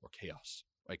potential or chaos,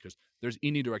 right? Because there's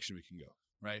any direction we can go,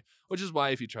 right? Which is why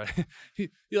if you try you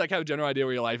like have a general idea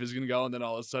where your life is going to go, and then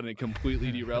all of a sudden it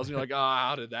completely derails and you're like,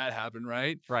 how did that happen,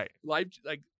 right? Right. Life,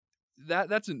 like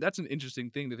that's an interesting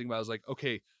thing to think about. Is like,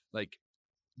 okay, like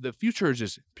the future is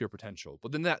just pure potential,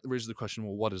 but then that raises the question,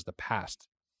 well, what is the past,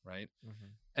 right?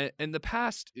 And the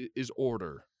past is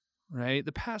order, right?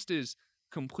 The past is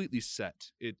completely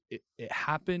set. It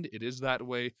happened. It is that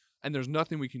way, and there's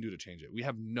nothing we can do to change it. We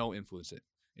have no influence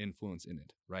in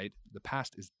it, right? The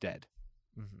past is dead,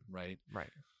 right?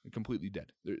 Right. Completely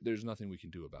dead. There's nothing we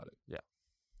can do about it. Yeah.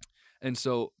 And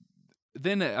so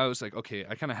then I was like, okay,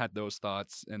 I kind of had those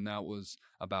thoughts, and that was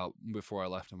about before I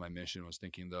left on my mission. Was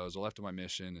thinking those. I left on my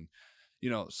mission,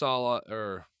 and saw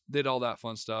or did all that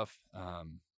fun stuff.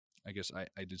 I guess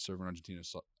I did serve in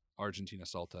Argentina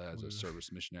Salta as a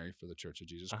service missionary for the Church of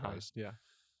Jesus Christ. Yeah.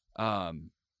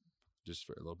 Just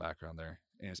for a little background there.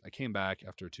 And I came back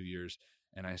after 2 years,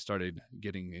 and I started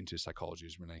getting into psychology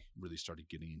is when I really started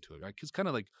getting into it, right? Because kind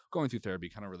of like going through therapy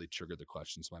kind of really triggered the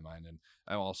questions in my mind. And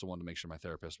I also wanted to make sure my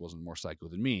therapist wasn't more psycho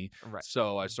than me. Right.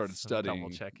 So I started studying.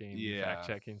 Double checking, fact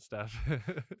checking stuff.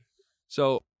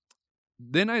 So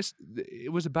then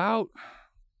it was about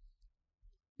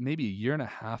maybe a year and a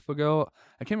half ago,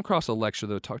 I came across a lecture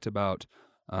that talked about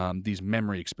these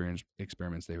memory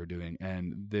experiments they were doing.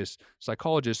 And this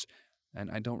psychologist, and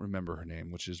I don't remember her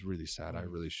name, which is really sad. I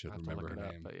really should remember her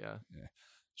name. But yeah.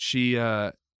 She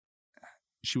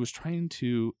was trying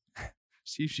to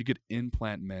see if she could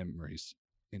implant memories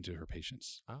into her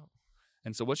patients. Oh.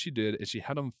 And so what she did is she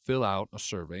had them fill out a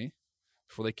survey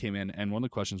before they came in. And one of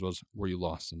the questions was, were you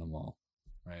lost in the mall?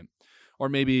 Right. Or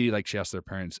maybe like she asked their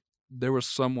parents, there was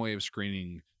some way of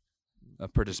screening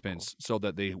participants so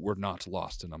that they were not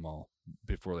lost in a mall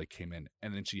before they came in.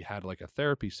 And then she had like a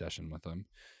therapy session with them.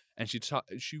 And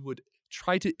she would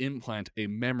try to implant a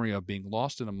memory of being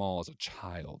lost in a mall as a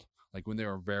child, like when they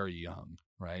were very young,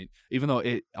 right? Even though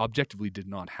it objectively did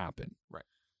not happen. Right.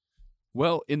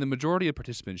 Well, in the majority of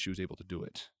participants, she was able to do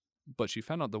it. But she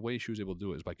found out the way she was able to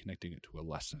do it is by connecting it to a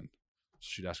lesson. So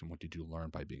she'd ask them, what did you learn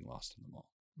by being lost in the mall?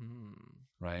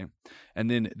 Right. And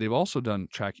then they've also done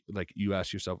like you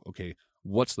ask yourself, okay,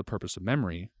 what's the purpose of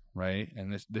memory? Right.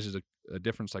 And this is a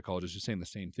different psychologist who's saying the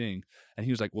same thing. And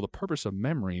he was like, well, the purpose of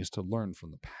memory is to learn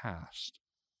from the past,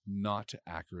 not to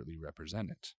accurately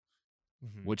represent it,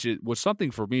 which was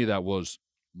something for me that was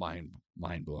mind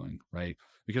blowing. Right.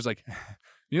 Because like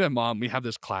and mom, we have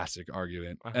this classic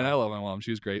argument, and I love my mom.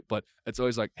 She's great, but it's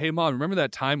always like, hey mom, remember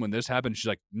that time when this happened? She's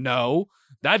like, no,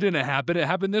 that didn't happen. It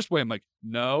happened this way. I'm like,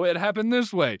 no, it happened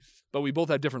this way. But we both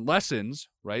had different lessons,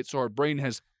 right? So our brain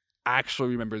has actually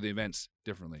remembered the events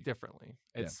differently.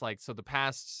 It's like, so the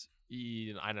past,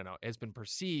 I don't know, has been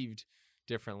perceived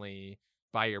differently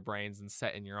by your brains and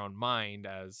set in your own mind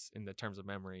as, in the terms of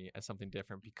memory, as something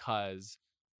different because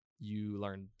you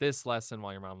learned this lesson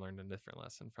while your mom learned a different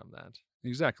lesson from that.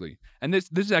 Exactly. And this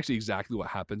is actually exactly what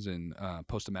happens in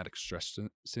post-traumatic stress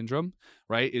syndrome,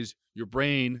 right? Is your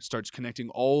brain starts connecting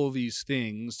all of these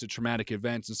things to traumatic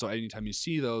events. And so anytime you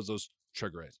see those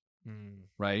trigger it,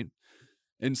 right?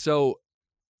 And so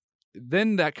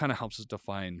then that kind of helps us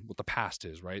define what the past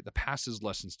is, right? The past is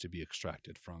lessons to be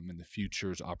extracted from, and the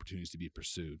future is opportunities to be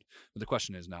pursued. But the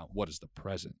question is now, what is the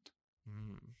present?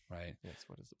 Right? Yes,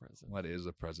 what is the present? What is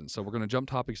the present? So we're going to jump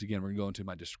topics again. We're going to go into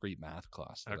my discrete math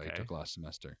class that I took last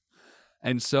semester.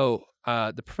 And so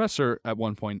the professor at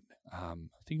one point, I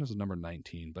think it was the number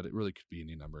 19, but it really could be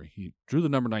any number. He drew the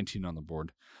number 19 on the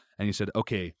board, and he said,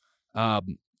 okay,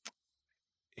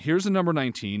 here's the number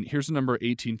 19, here's the number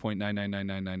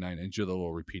 18.999999, and do the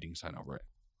little repeating sign over it,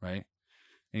 right?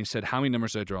 And he said, how many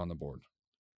numbers did I draw on the board?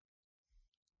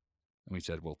 And we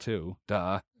said, well, 2,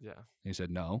 duh. Yeah. And he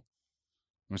said, no.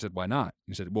 And I said, why not?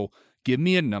 He said, well, give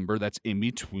me a number that's in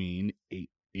between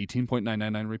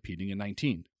 18.999 repeating and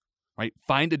 19, right?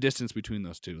 Find a distance between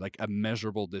those two, like a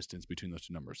measurable distance between those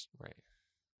two numbers. Right.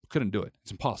 Couldn't do it.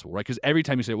 It's impossible, right? Because every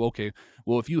time you say, well, okay,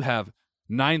 well, if you have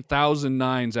 9,000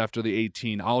 nines after the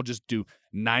 18, I'll just do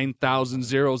 9,000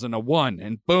 zeros and a 1,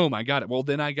 and boom, I got it. Well,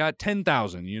 then I got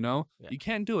 10,000, you know? Yeah. You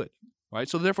can't do it, right?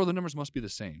 So therefore, the numbers must be the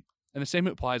same. And the same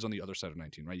applies on the other side of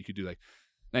 19, right? You could do like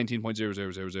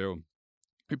 19.0000,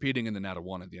 repeating, and then add a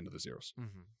 1 at the end of the zeros,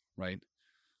 right?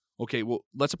 Okay, well,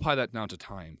 let's apply that now to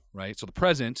time, right? So the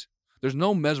present, there's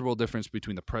no measurable difference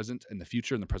between the present and the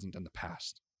future and the present and the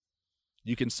past.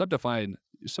 You can subdivide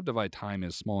time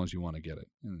as small as you want to get it,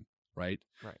 right?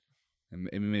 Right. And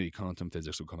maybe quantum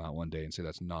physics will come out one day and say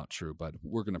that's not true, but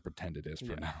we're going to pretend it is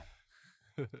for now.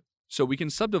 So we can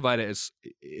subdivide it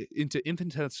into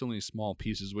infinitesimally small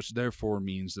pieces, which therefore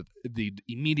means that the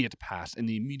immediate past and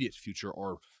the immediate future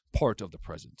are part of the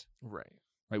present. Right.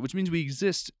 Right, which means we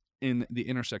exist in the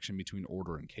intersection between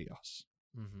order and chaos.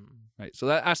 Right. So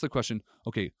that asks the question,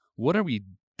 okay, what are we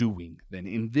doing then?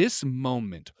 In this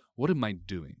moment, what am I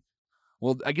doing?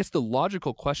 Well, I guess the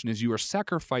logical question is you are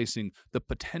sacrificing the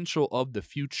potential of the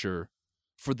future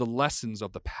for the lessons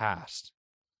of the past.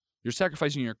 You're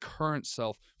sacrificing your current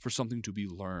self for something to be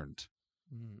learned,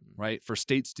 right? For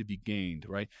states to be gained,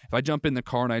 right? If I jump in the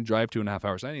car and I drive 2.5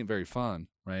 hours, that ain't very fun,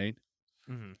 right?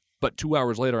 But 2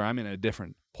 hours later, I'm in a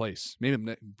different place. Maybe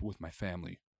I'm with my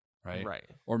family, right? Right.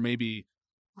 Or maybe,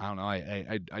 I don't know,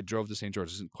 I drove to St.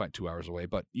 George. It isn't quite 2 hours away,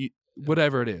 but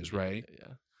whatever it is, right?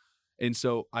 Yeah. And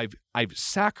so I've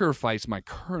sacrificed my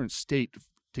current state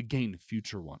to gain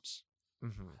future ones.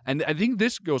 And I think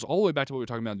this goes all the way back to what we were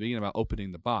talking about at the beginning about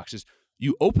opening the box. Is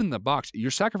you open the box,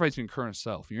 you're sacrificing your current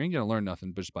self. You ain't going to learn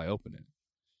nothing just by opening it.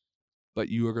 But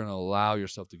you are going to allow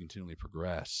yourself to continually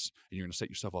progress, and you're going to set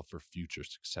yourself up for future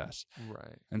success.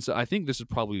 Right. And so I think this is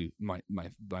probably my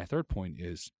third point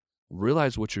is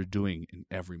realize what you're doing in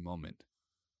every moment,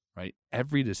 right?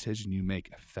 Every decision you make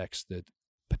affects the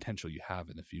potential you have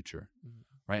in the future,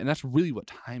 right? And that's really what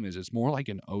time is. It's more like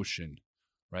an ocean,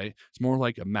 right? It's more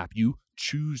like a map. You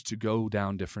choose to go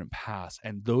down different paths,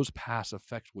 and those paths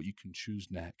affect what you can choose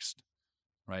next,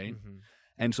 right?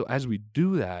 And so as we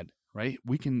do that, right,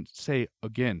 we can say,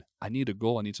 again, I need a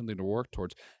goal, I need something to work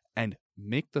towards, and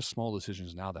make the small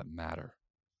decisions now that matter,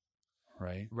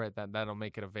 right? Right, that'll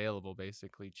make it available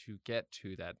basically to get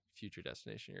to that future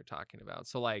destination you're talking about.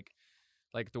 So like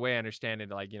the way I understand it,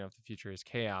 like, you know, if the future is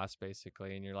chaos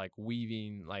basically, and you're like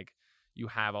weaving, like you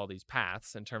have all these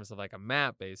paths in terms of like a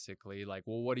map basically, like,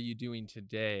 well, what are you doing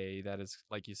today that is,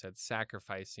 like you said,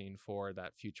 sacrificing for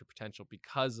that future potential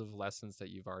because of lessons that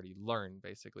you've already learned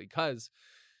basically? Because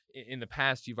in the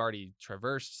past, you've already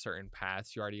traversed certain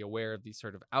paths. You're already aware of these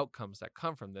sort of outcomes that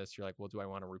come from this. You're like, well, do I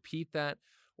want to repeat that,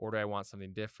 or do I want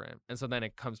something different? And so then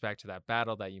it comes back to that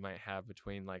battle that you might have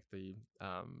between like the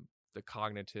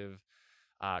cognitive,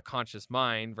 conscious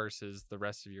mind versus the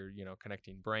rest of your, you know,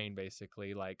 connecting brain,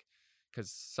 basically. Like, because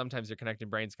sometimes your connecting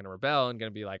brain's going to rebel and going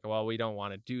to be like, well, we don't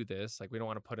want to do this. Like, we don't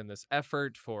want to put in this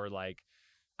effort for like,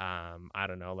 I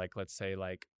don't know, like, let's say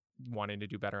like wanting to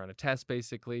do better on a test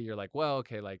basically. You're like, well,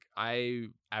 okay, like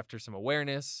after some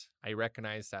awareness, I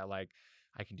recognize that like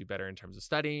I can do better in terms of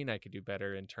studying, I can do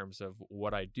better in terms of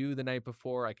what I do the night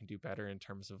before, I can do better in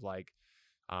terms of like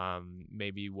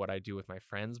maybe what I do with my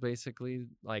friends basically,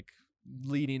 like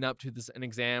leading up to an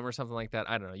exam or something like that.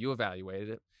 I don't know, you evaluated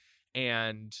it,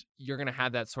 and you're going to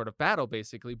have that sort of battle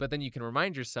basically, but then you can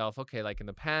remind yourself, okay, like in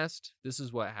the past this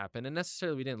is what happened, and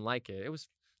necessarily we didn't like it, it was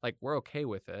like we're okay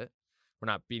with it.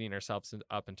 We're not beating ourselves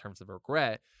up in terms of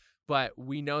regret, but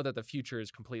we know that the future is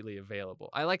completely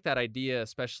available. I like that idea,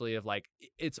 especially of like,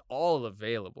 it's all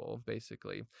available,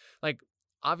 basically. Like,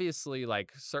 obviously,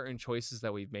 like certain choices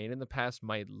that we've made in the past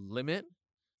might limit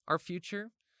our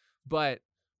future, but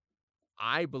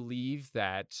I believe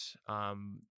that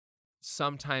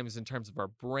sometimes in terms of our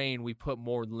brain, we put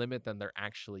more limit than there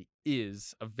actually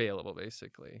is available,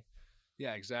 basically.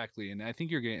 Yeah, exactly. And I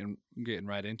think you're getting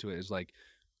right into it, is like,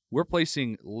 we're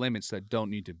placing limits that don't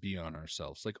need to be on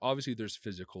ourselves. Like, obviously, there's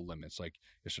physical limits. Like,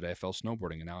 yesterday I fell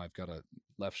snowboarding, and now I've got a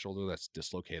left shoulder that's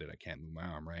dislocated. I can't move my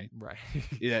arm, right? Right.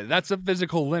 Yeah, that's a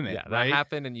physical limit, yeah, that right?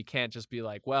 happened, and you can't just be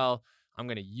like, well, I'm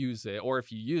going to use it. Or if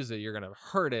you use it, you're going to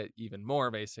hurt it even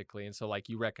more, basically. And so, like,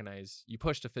 you recognize you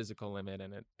pushed a physical limit,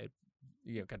 and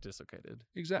it got dislocated.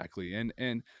 Exactly.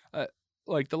 And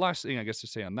like the last thing I guess to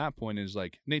say on that point is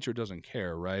like nature doesn't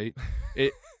care, right?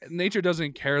 It nature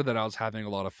doesn't care that I was having a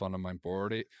lot of fun on my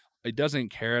board. It doesn't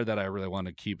care that I really want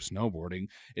to keep snowboarding.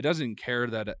 It doesn't care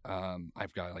that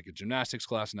I've got like a gymnastics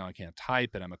class and now I can't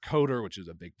type and I'm a coder, which is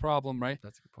a big problem, right?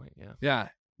 That's a good point. Yeah. Yeah,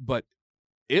 but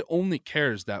it only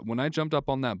cares that when I jumped up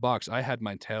on that box, I had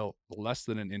my tail less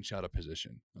than an inch out of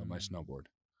position on my snowboard,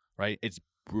 right? It's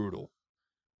brutal.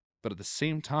 But at the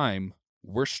same time,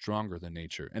 we're stronger than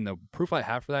nature. And the proof I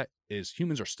have for that is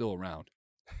humans are still around,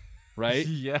 right?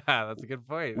 Yeah, that's a good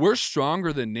point. We're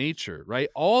stronger than nature, right?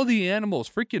 All the animals,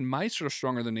 freaking mice are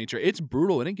stronger than nature. It's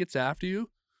brutal and it gets after you,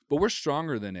 but we're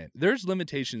stronger than it. There's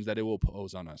limitations that it will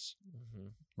pose on us,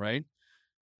 right?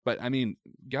 But I mean,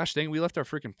 gosh dang, we left our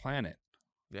freaking planet,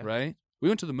 right? We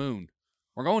went to the moon.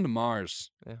 We're going to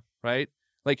Mars, right?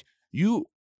 Like, you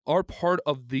are part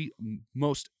of the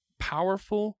most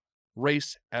powerful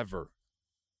race ever,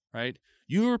 right?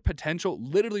 Your potential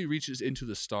literally reaches into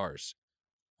the stars,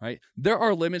 right? There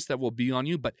are limits that will be on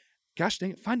you, but gosh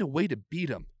dang it, find a way to beat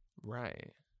them.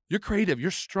 Right. You're creative.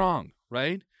 You're strong,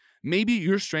 right? Maybe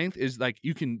your strength is like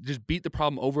you can just beat the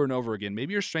problem over and over again.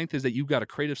 Maybe your strength is that you've got a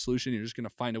creative solution. You're just going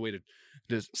to find a way to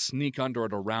just sneak under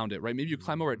it, around it, right? Maybe you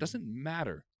climb over it. It doesn't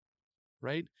matter,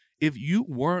 right? If you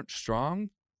weren't strong,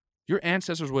 your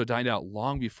ancestors would have died out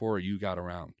long before you got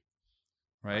around,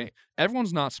 right?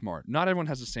 Everyone's not smart. Not everyone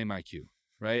has the same IQ,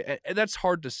 right? And that's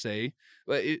hard to say,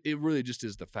 but it really just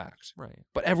is the fact. Right.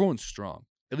 But everyone's strong.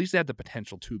 At least they have the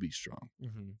potential to be strong.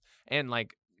 And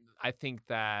like, I think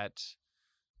that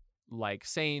like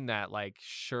saying that like,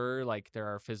 sure, like there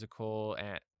are physical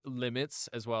limits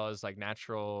as well as like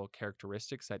natural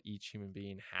characteristics that each human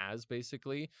being has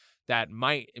basically that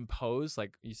might impose,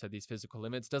 like you said, these physical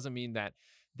limits doesn't mean that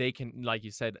they can, like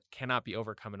you said, cannot be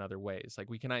overcome in other ways. Like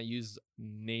we cannot use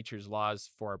nature's laws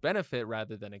for our benefit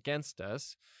rather than against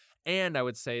us. And I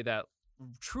would say that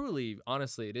truly,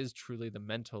 honestly, it is truly the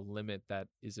mental limit that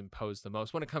is imposed the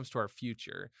most when it comes to our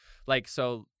future. Like,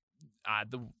 so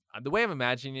the way I'm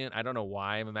imagining it, I don't know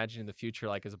why I'm imagining the future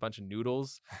like as a bunch of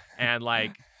noodles, and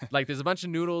like there's a bunch of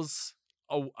noodles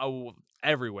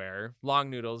everywhere,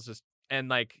 long noodles, just, and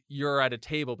like you're at a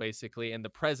table basically, and the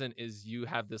present is you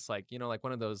have this like, you know, like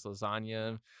one of those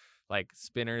lasagna like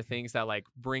spinner things that like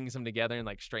brings them together and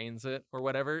like strains it or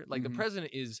whatever. Like the present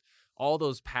is all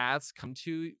those paths come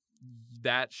to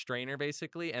that strainer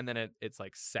basically, and then it's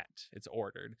like set, it's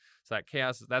ordered. So that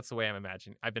chaos, that's the way I've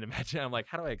been imagining. I'm like,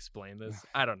 how do I explain this?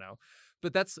 I don't know,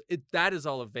 but that's it. That is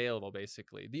all available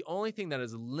basically. The only thing that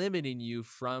is limiting you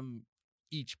from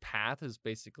each path is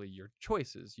basically your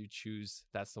choices. You choose,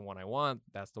 that's the one I want,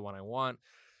 that's the one I want.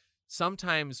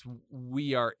 Sometimes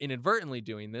we are inadvertently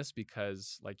doing this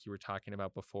because, like you were talking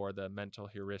about before, the mental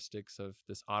heuristics of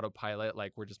this autopilot,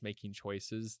 like we're just making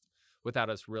choices without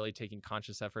us really taking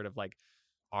conscious effort of like,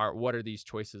 what are these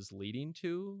choices leading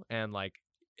to? And like,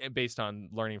 based on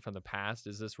learning from the past,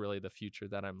 is this really the future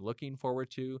that I'm looking forward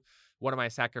to? What am I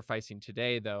sacrificing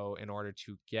today, though, in order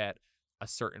to get a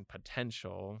certain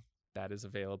potential that is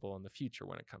available in the future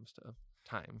when it comes to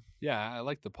time? Yeah, I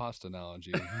like the pasta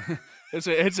analogy.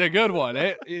 it's a good one.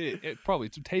 It probably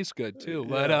tastes good too.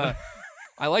 But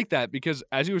I like that because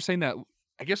as you were saying that,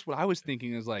 I guess what I was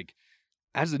thinking is like,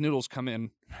 as the noodles come in,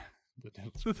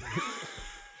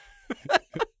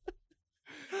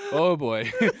 oh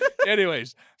boy.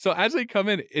 Anyways, so as they come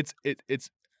in, it's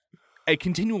a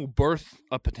continual birth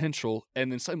of potential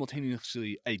and then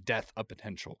simultaneously a death of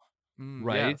potential.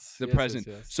 Right? Yes, the yes, present.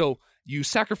 yes, yes. So you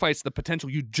sacrifice the potential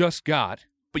you just got,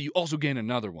 but you also gain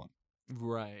another one.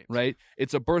 Right?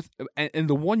 It's a birth, and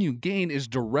the one you gain is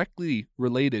directly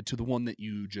related to the one that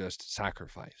you just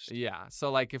sacrificed. Yeah.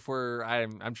 So like if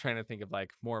I'm trying to think of like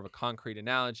more of a concrete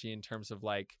analogy in terms of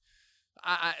like,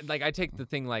 I take the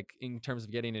thing like in terms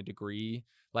of getting a degree,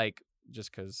 like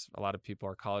just because a lot of people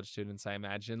are college students, I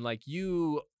imagine, like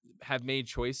you have made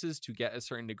choices to get a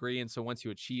certain degree. And so once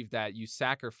you achieve that, you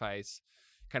sacrifice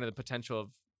kind of the potential of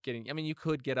getting, I mean, you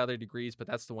could get other degrees, but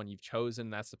that's the one you've chosen.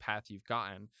 That's the path you've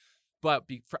gotten. But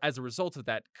as a result of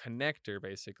that connector,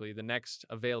 basically, the next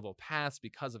available paths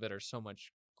because of it are so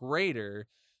much greater,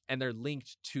 and they're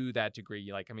linked to that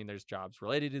degree. Like, I mean, there's jobs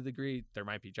related to the degree. There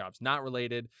might be jobs not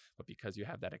related, but because you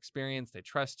have that experience, they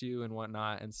trust you and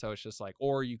whatnot. And so it's just like,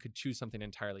 or you could choose something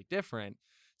entirely different.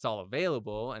 It's all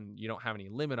available, and you don't have any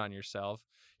limit on yourself.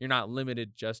 You're not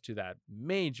limited just to that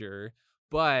major,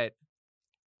 but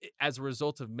as a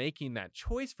result of making that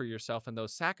choice for yourself and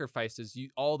those sacrifices,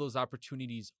 all those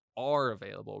opportunities are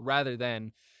available, rather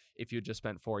than if you just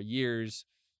spent 4 years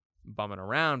bumming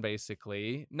around,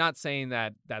 basically. Not saying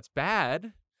that that's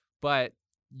bad, but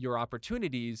your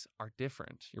opportunities are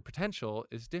different. Your potential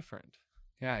is different.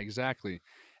 Yeah, exactly.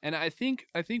 And I think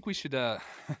we should I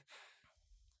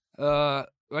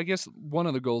guess one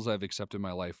of the goals I've accepted in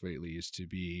my life lately is to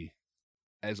be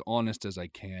as honest as I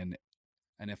can.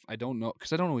 And if I don't know,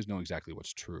 because I don't always know exactly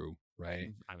what's true,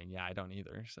 right? I mean, yeah, I don't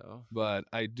either. So, But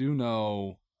I do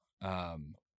know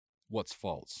um, what's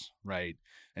false, right?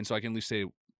 And so I can at least say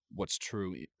what's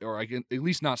true, or I can at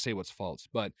least not say what's false.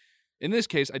 But in this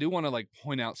case, I do want to like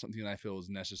point out something that I feel is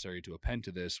necessary to append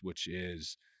to this, which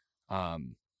is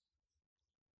um,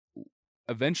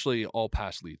 eventually all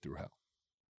paths lead through hell,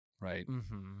 right?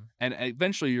 hmm And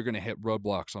eventually you're going to hit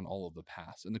roadblocks on all of the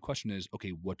paths. And the question is, okay,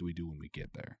 what do we do when we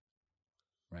get there,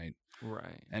 right?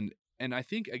 right. And I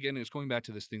think again, it's going back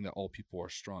to this thing that all people are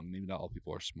strong. Maybe not all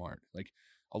people are smart. Like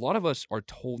a lot of us are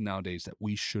told nowadays that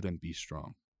we shouldn't be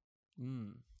strong,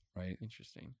 Mm, right?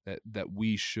 interesting. That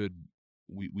we should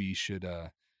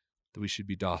that we should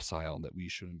be docile, that we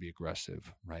shouldn't be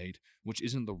aggressive, right? Which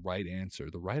isn't the right answer.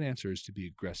 The right answer is to be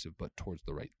aggressive, but towards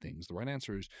the right things. The right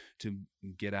answer is to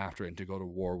get after it and to go to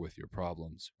war with your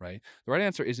problems, right? The right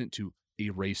answer isn't to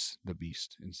erase the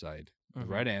beast inside. The hmm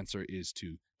right answer is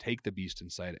to take the beast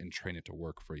inside and train it to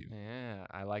work for you. Yeah,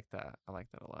 I like that. I like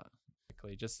that a lot.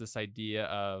 Just this idea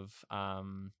of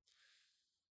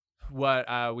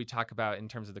what we talk about in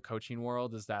terms of the coaching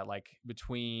world is that like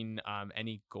between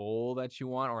any goal that you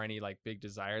want or any like big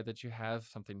desire that you have,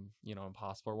 something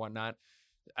impossible or whatnot,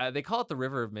 they call it the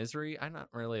river of misery. I'm not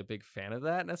really a big fan of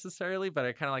that necessarily, but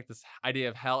I kind of like this idea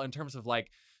of hell in terms of like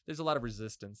there's a lot of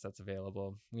resistance that's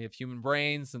available. We have human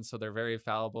brains, and so they're very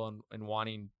fallible in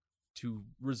wanting to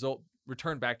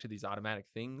return back to these automatic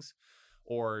things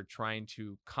or trying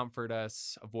to comfort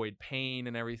us, avoid pain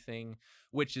and everything,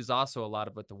 which is also a lot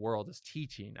of what the world is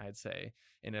teaching, I'd say.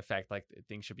 In effect, like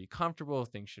things should be comfortable,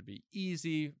 things should be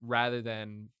easy rather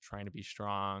than trying to be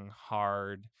strong,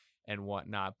 hard, and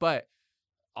whatnot. But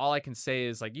all I can say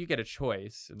is like you get a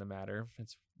choice in the matter.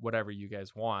 It's whatever you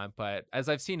guys want. But as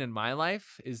I've seen in my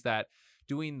life, is that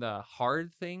doing the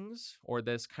hard things or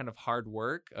this kind of hard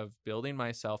work of building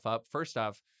myself up, first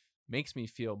off, makes me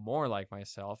feel more like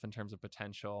myself in terms of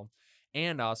potential.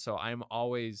 And also, I'm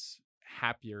always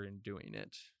happier in doing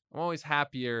it. I'm always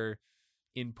happier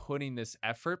in putting this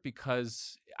effort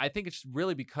because I think it's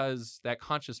really because that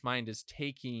conscious mind is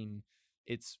taking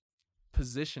its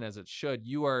position as it should.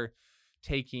 You are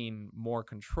taking more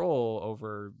control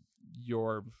over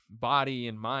your body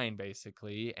and mind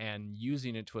basically and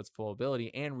using it to its full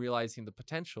ability and realizing the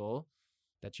potential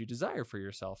that you desire for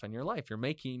yourself and your life. You're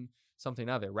making something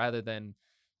of it rather than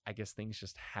I guess things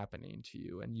just happening to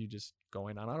you and you just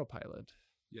going on autopilot.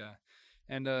 Yeah.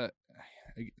 And I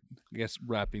guess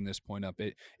wrapping this point up,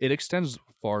 it extends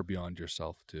far beyond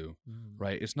yourself too, Mm.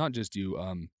 right? It's not just you.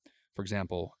 For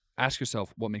example, ask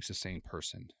yourself what makes a sane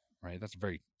person, right? That's a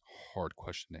very hard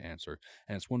question to answer,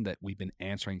 and it's one that we've been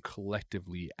answering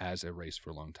collectively as a race for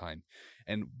a long time.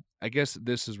 And I guess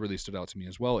this has really stood out to me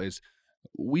as well. Is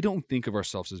we don't think of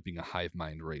ourselves as being a hive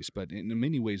mind race, but in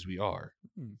many ways we are,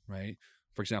 Mm. right?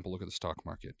 For example, look at the stock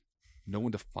market. No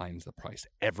one defines the price.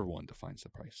 Everyone defines the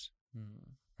price,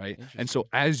 Mm. right? And Interesting. so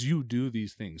as you do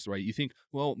these things, right, you think,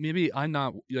 well, maybe I'm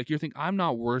not, like you think I'm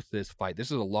not worth this fight. This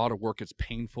is a lot of work. It's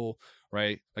painful,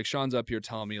 right? Like Sean's up here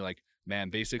telling me like, man,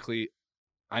 basically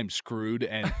I'm screwed.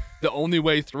 And the only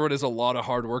way through it is a lot of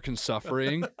hard work and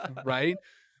suffering, right?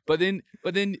 But then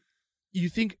you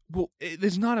think, well,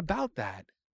 it's not about that,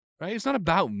 right? It's not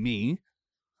about me.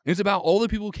 It's about all the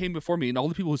people who came before me and all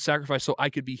the people who sacrificed so I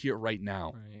could be here right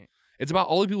now. Right. It's about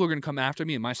all the people who are going to come after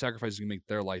me, and my sacrifice is going to make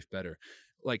their life better.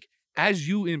 Like, as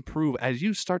you improve, as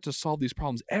you start to solve these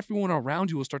problems, everyone around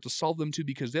you will start to solve them too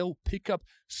because they'll pick up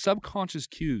subconscious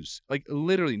cues. Like,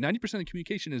 literally, 90% of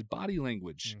communication is body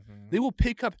language. Mhm. They will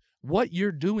pick up what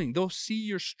you're doing. They'll see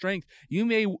your strength.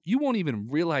 You won't even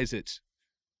realize it,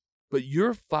 but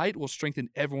your fight will strengthen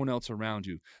everyone else around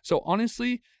you. So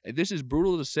honestly, this is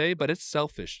brutal to say, but it's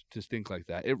selfish to think like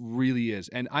that. It really is.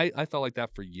 And I felt like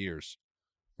that for years,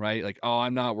 right? Like, oh,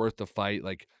 I'm not worth the fight.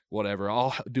 Like, whatever.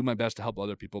 I'll do my best to help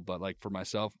other people, but like for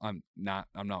myself, I'm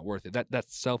not worth it.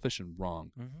 That's selfish and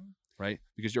wrong, Mhm. right?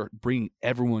 Because you're bringing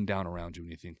everyone down around you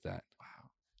when you think that. Wow.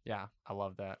 Yeah, I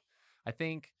love that. I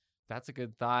think that's a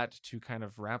good thought to kind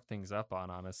of wrap things up on,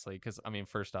 honestly. Because, I mean,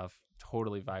 first off,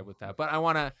 totally vibe with that. But I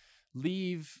want to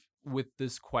leave with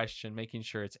this question, making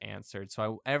sure it's answered.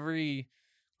 So, every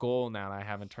goal now I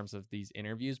have in terms of these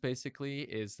interviews basically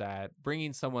is that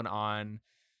bringing someone on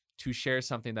to share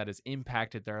something that has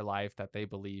impacted their life that they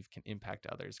believe can impact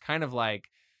others. Kind of like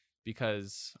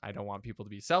because I don't want people to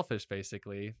be selfish,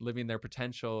 basically, living their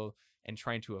potential and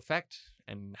trying to affect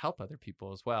and help other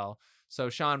people as well. So,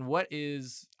 Sean, what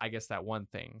is, I guess, that one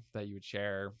thing that you would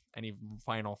share? Any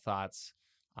final thoughts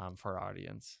for our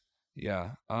audience?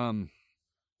 Yeah. I've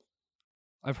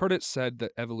heard it said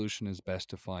that evolution is best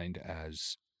defined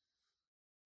as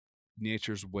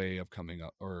nature's way of coming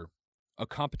up, or a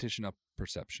competition of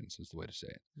perceptions is the way to say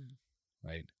it,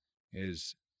 right?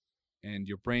 And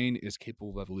your brain is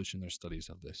capable of evolution. There's studies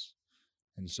of this.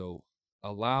 And so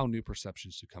allow new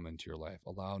perceptions to come into your life,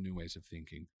 allow new ways of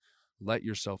thinking, let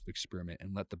yourself experiment,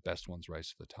 and let the best ones rise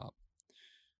to the top.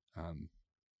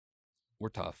 We're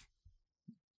tough.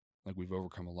 Like, we've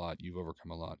overcome a lot. You've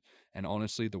overcome a lot. And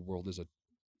honestly, the world is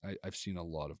I've seen a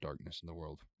lot of darkness in the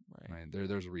world. Right?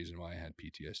 There's a reason why I had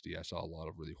PTSD. I saw a lot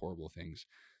of really horrible things,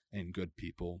 and good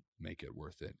people make it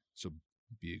worth it. So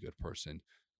be a good person.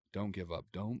 Don't give up.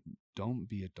 Don't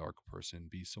be a dark person.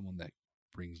 Be someone that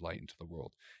brings light into the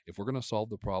world. If we're going to solve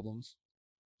the problems,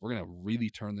 we're going to really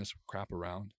turn this crap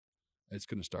around, it's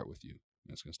going to start with you.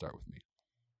 And it's going to start with me.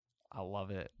 I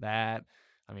love it. I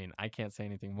can't say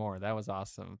anything more. That was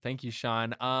awesome. Thank you,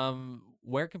 Sean.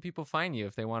 Where can people find you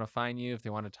if they want to find you, if they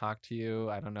want to talk to you?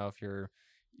 I don't know if you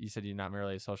said you're not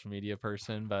really a social media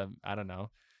person, but I don't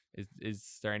know.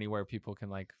 Is there anywhere people can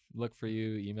like look for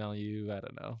you, email you? I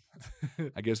don't know.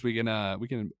 I guess we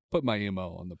can put my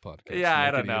email on the podcast. Yeah,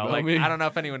 I don't know. I don't know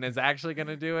if anyone is actually going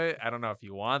to do it. I don't know if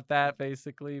you want that,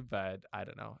 basically, but I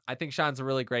don't know. I think Sean's a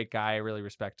really great guy. I really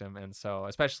respect him. And so,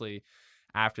 especially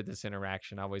after this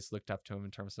interaction, I always looked up to him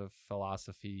in terms of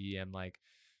philosophy and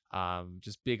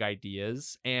just big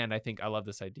ideas. And I think I love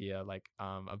this idea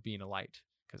of being a light,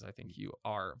 because I think you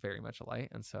are very much a light.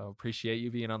 And so appreciate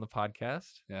you being on the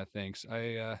podcast. Yeah, thanks.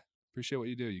 I appreciate what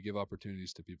you do. You give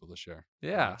opportunities to people to share.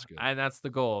 Yeah, that's good. And that's the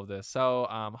goal of this. So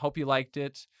hope you liked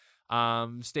it.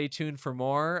 Stay tuned for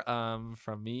more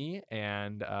from me.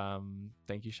 And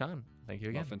thank you, Sean. Thank you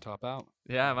again. Muffin top out.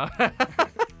 Yeah.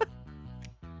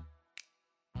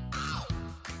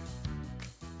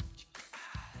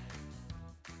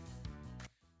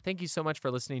 Thank you so much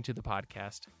for listening to the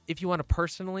podcast. If you want to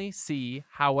personally see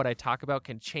how what I talk about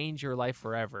can change your life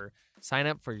forever, sign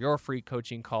up for your free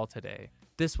coaching call today.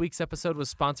 This week's episode was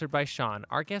sponsored by Sean,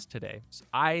 our guest today.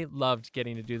 I loved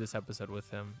getting to do this episode with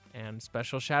him. And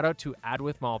special shout out to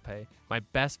Adwith Malpe, my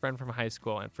best friend from high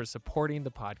school, and for supporting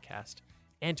the podcast.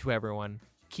 And to everyone,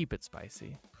 keep it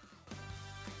spicy.